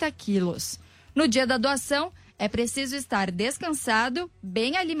 50 quilos. No dia da doação, é preciso estar descansado,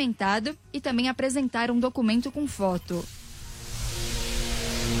 bem alimentado e também apresentar um documento com foto.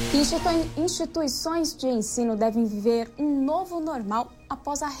 Instituições de ensino devem viver um novo normal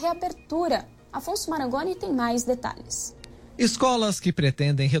após a reabertura. Afonso Marangoni tem mais detalhes. Escolas que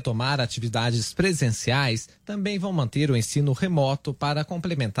pretendem retomar atividades presenciais também vão manter o ensino remoto para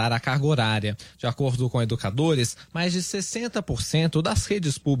complementar a carga horária. De acordo com educadores, mais de 60% das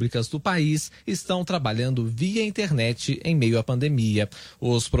redes públicas do país estão trabalhando via internet em meio à pandemia.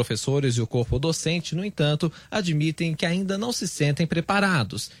 Os professores e o corpo docente, no entanto, admitem que ainda não se sentem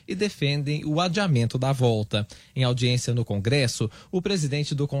preparados e defendem o adiamento da volta. Em audiência no Congresso, o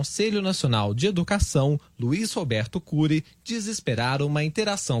presidente do Conselho Nacional de Educação, Luiz Roberto Cury, diz esperar uma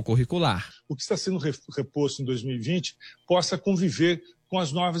interação curricular. O que está sendo reposto em 2020 possa conviver com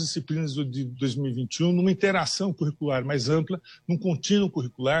as novas disciplinas de 2021 numa interação curricular mais ampla, num contínuo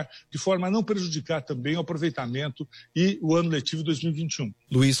curricular, de forma a não prejudicar também o aproveitamento e o ano letivo 2021.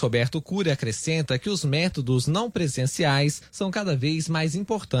 Luiz Roberto Cury acrescenta que os métodos não presenciais são cada vez mais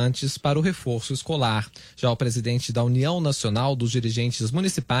importantes para o reforço escolar. Já o presidente da União Nacional dos Dirigentes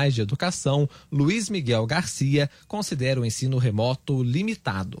Municipais de Educação, Luiz Miguel Garcia, considera o ensino remoto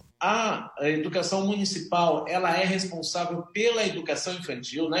limitado. A educação municipal, ela é responsável pela educação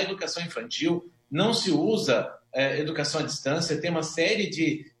infantil. Na educação infantil não se usa educação à distância, tem uma série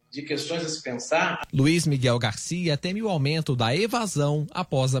de questões a se pensar. Luiz Miguel Garcia teme o aumento da evasão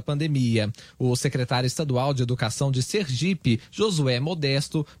após a pandemia. O secretário estadual de Educação de Sergipe, Josué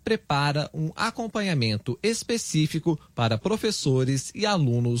Modesto, prepara um acompanhamento específico para professores e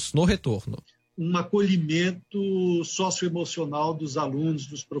alunos no retorno. Um acolhimento socioemocional dos alunos,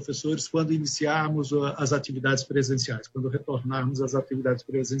 dos professores, quando iniciarmos as atividades presenciais, quando retornarmos às atividades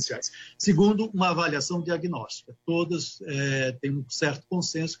presenciais. Segundo, uma avaliação diagnóstica. Todas têm um certo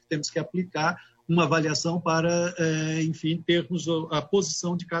consenso que temos que aplicar uma avaliação para, enfim, termos a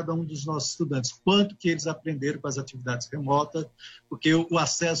posição de cada um dos nossos estudantes. Quanto que eles aprenderam com as atividades remotas, porque o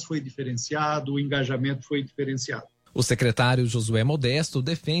acesso foi diferenciado, o engajamento foi diferenciado. O secretário Josué Modesto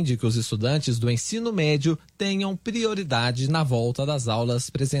defende que os estudantes do ensino médio tenham prioridade na volta das aulas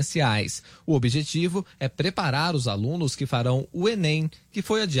presenciais. O objetivo é preparar os alunos que farão o Enem, que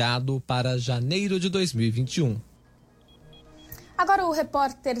foi adiado para janeiro de 2021. Agora o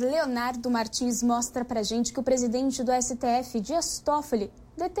repórter Leonardo Martins mostra pra gente que o presidente do STF, Dias Toffoli,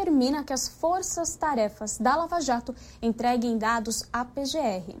 determina que as forças-tarefas da Lava Jato entreguem dados à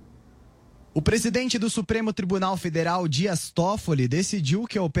PGR. O presidente do Supremo Tribunal Federal, Dias Toffoli, decidiu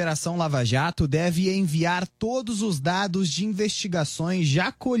que a Operação Lava Jato deve enviar todos os dados de investigações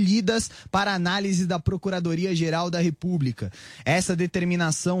já colhidas para análise da Procuradoria-Geral da República. Essa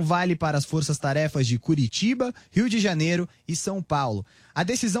determinação vale para as forças-tarefas de Curitiba, Rio de Janeiro e São Paulo. A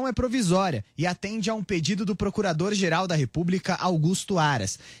decisão é provisória e atende a um pedido do Procurador-Geral da República, Augusto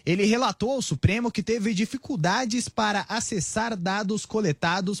Aras. Ele relatou ao Supremo que teve dificuldades para acessar dados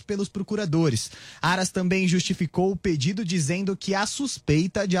coletados pelos procuradores. procuradores. Aras também justificou o pedido dizendo que há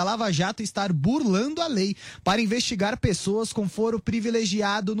suspeita de a Lava Jato estar burlando a lei para investigar pessoas com foro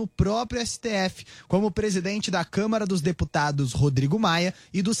privilegiado no próprio STF, como o presidente da Câmara dos Deputados, Rodrigo Maia,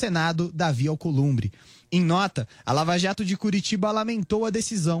 e do Senado, Davi Alcolumbre. Em nota, a Lava Jato de Curitiba lamentou a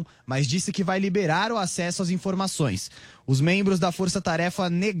decisão, mas disse que vai liberar o acesso às informações. Os membros da Força Tarefa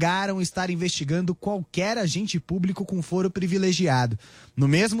negaram estar investigando qualquer agente público com foro privilegiado. No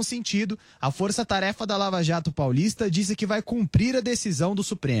mesmo sentido, a Força Tarefa da Lava Jato Paulista disse que vai cumprir a decisão do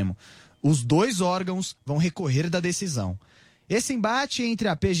Supremo. Os dois órgãos vão recorrer da decisão. Esse embate entre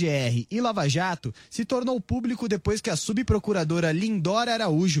a PGR e Lava Jato se tornou público depois que a subprocuradora Lindora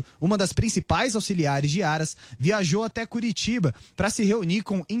Araújo, uma das principais auxiliares de Aras, viajou até Curitiba para se reunir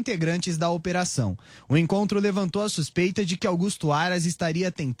com integrantes da operação. O encontro levantou a suspeita de que Augusto Aras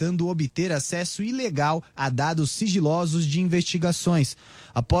estaria tentando obter acesso ilegal a dados sigilosos de investigações.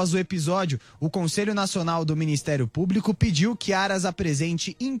 Após o episódio, o Conselho Nacional do Ministério Público pediu que Aras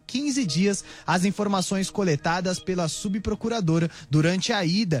apresente em 15 dias as informações coletadas pela subprocuradora durante a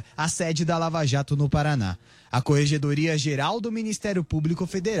ida à sede da Lava Jato no Paraná. A Corregedoria Geral do Ministério Público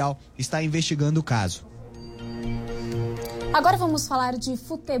Federal está investigando o caso. Agora vamos falar de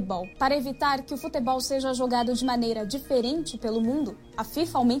futebol. Para evitar que o futebol seja jogado de maneira diferente pelo mundo, a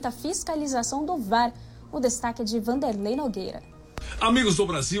FIFA aumenta a fiscalização do VAR. O destaque é de Vanderlei Nogueira. Amigos do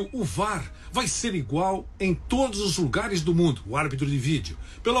Brasil, o VAR vai ser igual em todos os lugares do mundo, o árbitro de vídeo.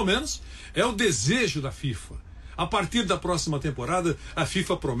 Pelo menos é o desejo da FIFA. A partir da próxima temporada, a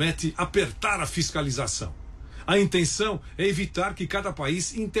FIFA promete apertar a fiscalização. A intenção é evitar que cada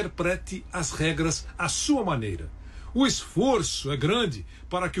país interprete as regras à sua maneira. O esforço é grande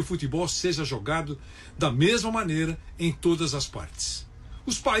para que o futebol seja jogado da mesma maneira em todas as partes.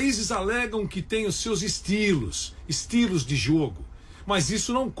 Os países alegam que têm os seus estilos de jogo, mas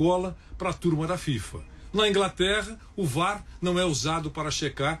isso não cola para a turma da FIFA. Na Inglaterra, o VAR não é usado para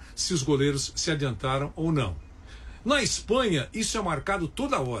checar se os goleiros se adiantaram ou não. Na Espanha, isso é marcado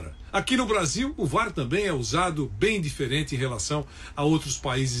toda hora. Aqui no Brasil, o VAR também é usado bem diferente em relação a outros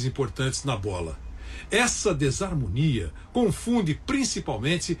países importantes na bola. Essa desarmonia confunde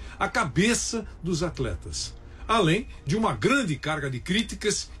principalmente a cabeça dos atletas, além de uma grande carga de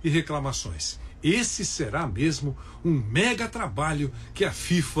críticas e reclamações. Esse será mesmo um mega trabalho que a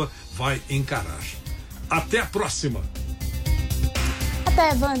FIFA vai encarar. Até a próxima!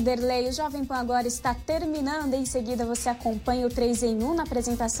 Até, Vanderlei. O Jovem Pan agora está terminando. Em seguida, você acompanha o 3 em 1 na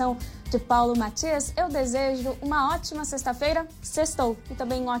apresentação de Paulo Matias. Eu desejo uma ótima sexta-feira, sextou, e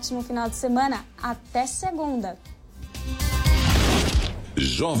também um ótimo final de semana. Até segunda.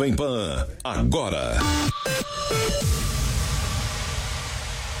 Jovem Pan, agora.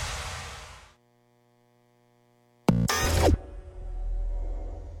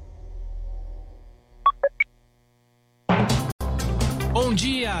 Bom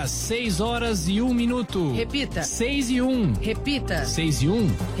dia, 6 horas e 1 minuto. Repita. 6 e 1. Repita. 6 e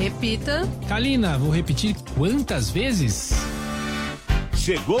 1. Repita. Kalina, vou repetir quantas vezes?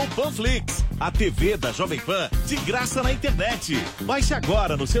 Chegou o Panflix, a TV da Jovem Pan de graça na internet. Baixe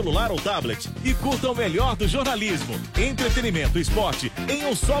agora no celular ou tablet e curta o melhor do jornalismo, entretenimento e esporte em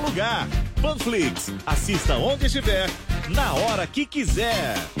um só lugar. Panflix, assista onde estiver, na hora que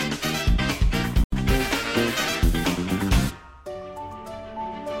quiser.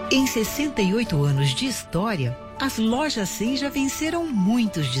 Em 68 anos de história, as lojas 100 já venceram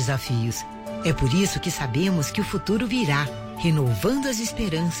muitos desafios. É por isso que sabemos que o futuro virá, renovando as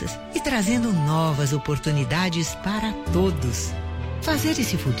esperanças e trazendo novas oportunidades para todos. Fazer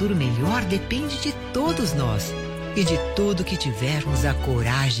esse futuro melhor depende de todos nós e de tudo que tivermos a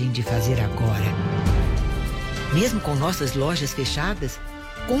coragem de fazer agora. Mesmo com nossas lojas fechadas,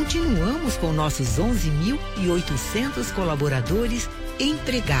 continuamos com nossos 11.800 colaboradores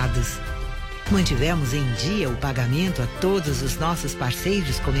empregados. Mantivemos em dia o pagamento a todos os nossos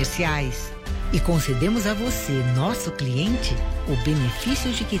parceiros comerciais e concedemos a você, nosso cliente, o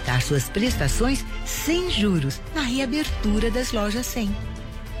benefício de quitar suas prestações sem juros na reabertura das lojas 100.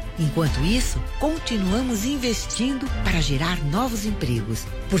 Enquanto isso, continuamos investindo para gerar novos empregos,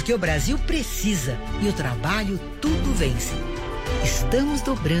 porque o Brasil precisa e o trabalho tudo vence. Estamos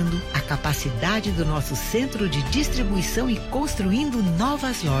dobrando a capacidade do nosso centro de distribuição e construindo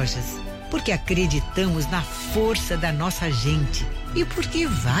novas lojas, porque acreditamos na força da nossa gente e porque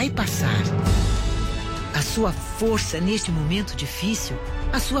vai passar. A sua força neste momento difícil,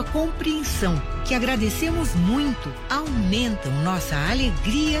 a sua compreensão, que agradecemos muito, aumentam nossa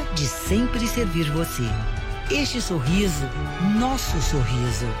alegria de sempre servir você. Este sorriso, nosso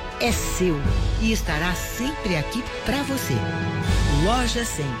sorriso, é seu e estará sempre aqui para você. Loja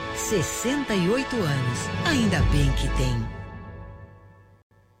 100, 68 anos. Ainda bem que tem.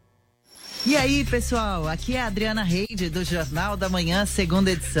 E aí, pessoal, aqui é a Adriana Reide do Jornal da Manhã,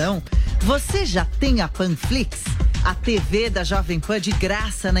 segunda edição. Você já tem a Panflix? A TV da Jovem Pan de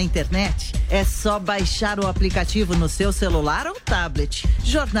graça na internet? É só baixar o aplicativo no seu celular ou tablet.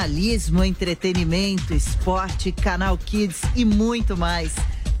 Jornalismo, entretenimento, esporte, canal Kids e muito mais.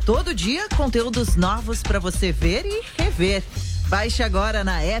 Todo dia, conteúdos novos para você ver e rever. Baixe agora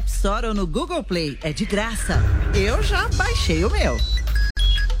na App Store ou no Google Play. É de graça. Eu já baixei o meu.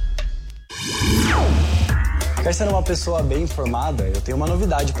 Quer ser uma pessoa bem informada? Eu tenho uma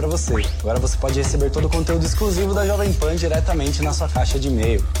novidade para você. Agora você pode receber todo o conteúdo exclusivo da Jovem Pan diretamente na sua caixa de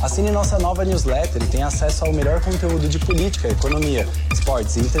e-mail. Assine nossa nova newsletter e tenha acesso ao melhor conteúdo de política, economia,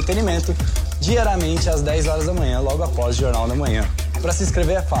 esportes e entretenimento diariamente às 10 horas da manhã, logo após o Jornal da Manhã. Para se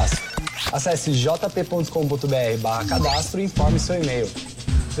inscrever é fácil. Acesse jp.com.br/cadastro e informe seu e-mail.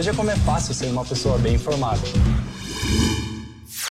 Veja como é fácil ser uma pessoa bem informada.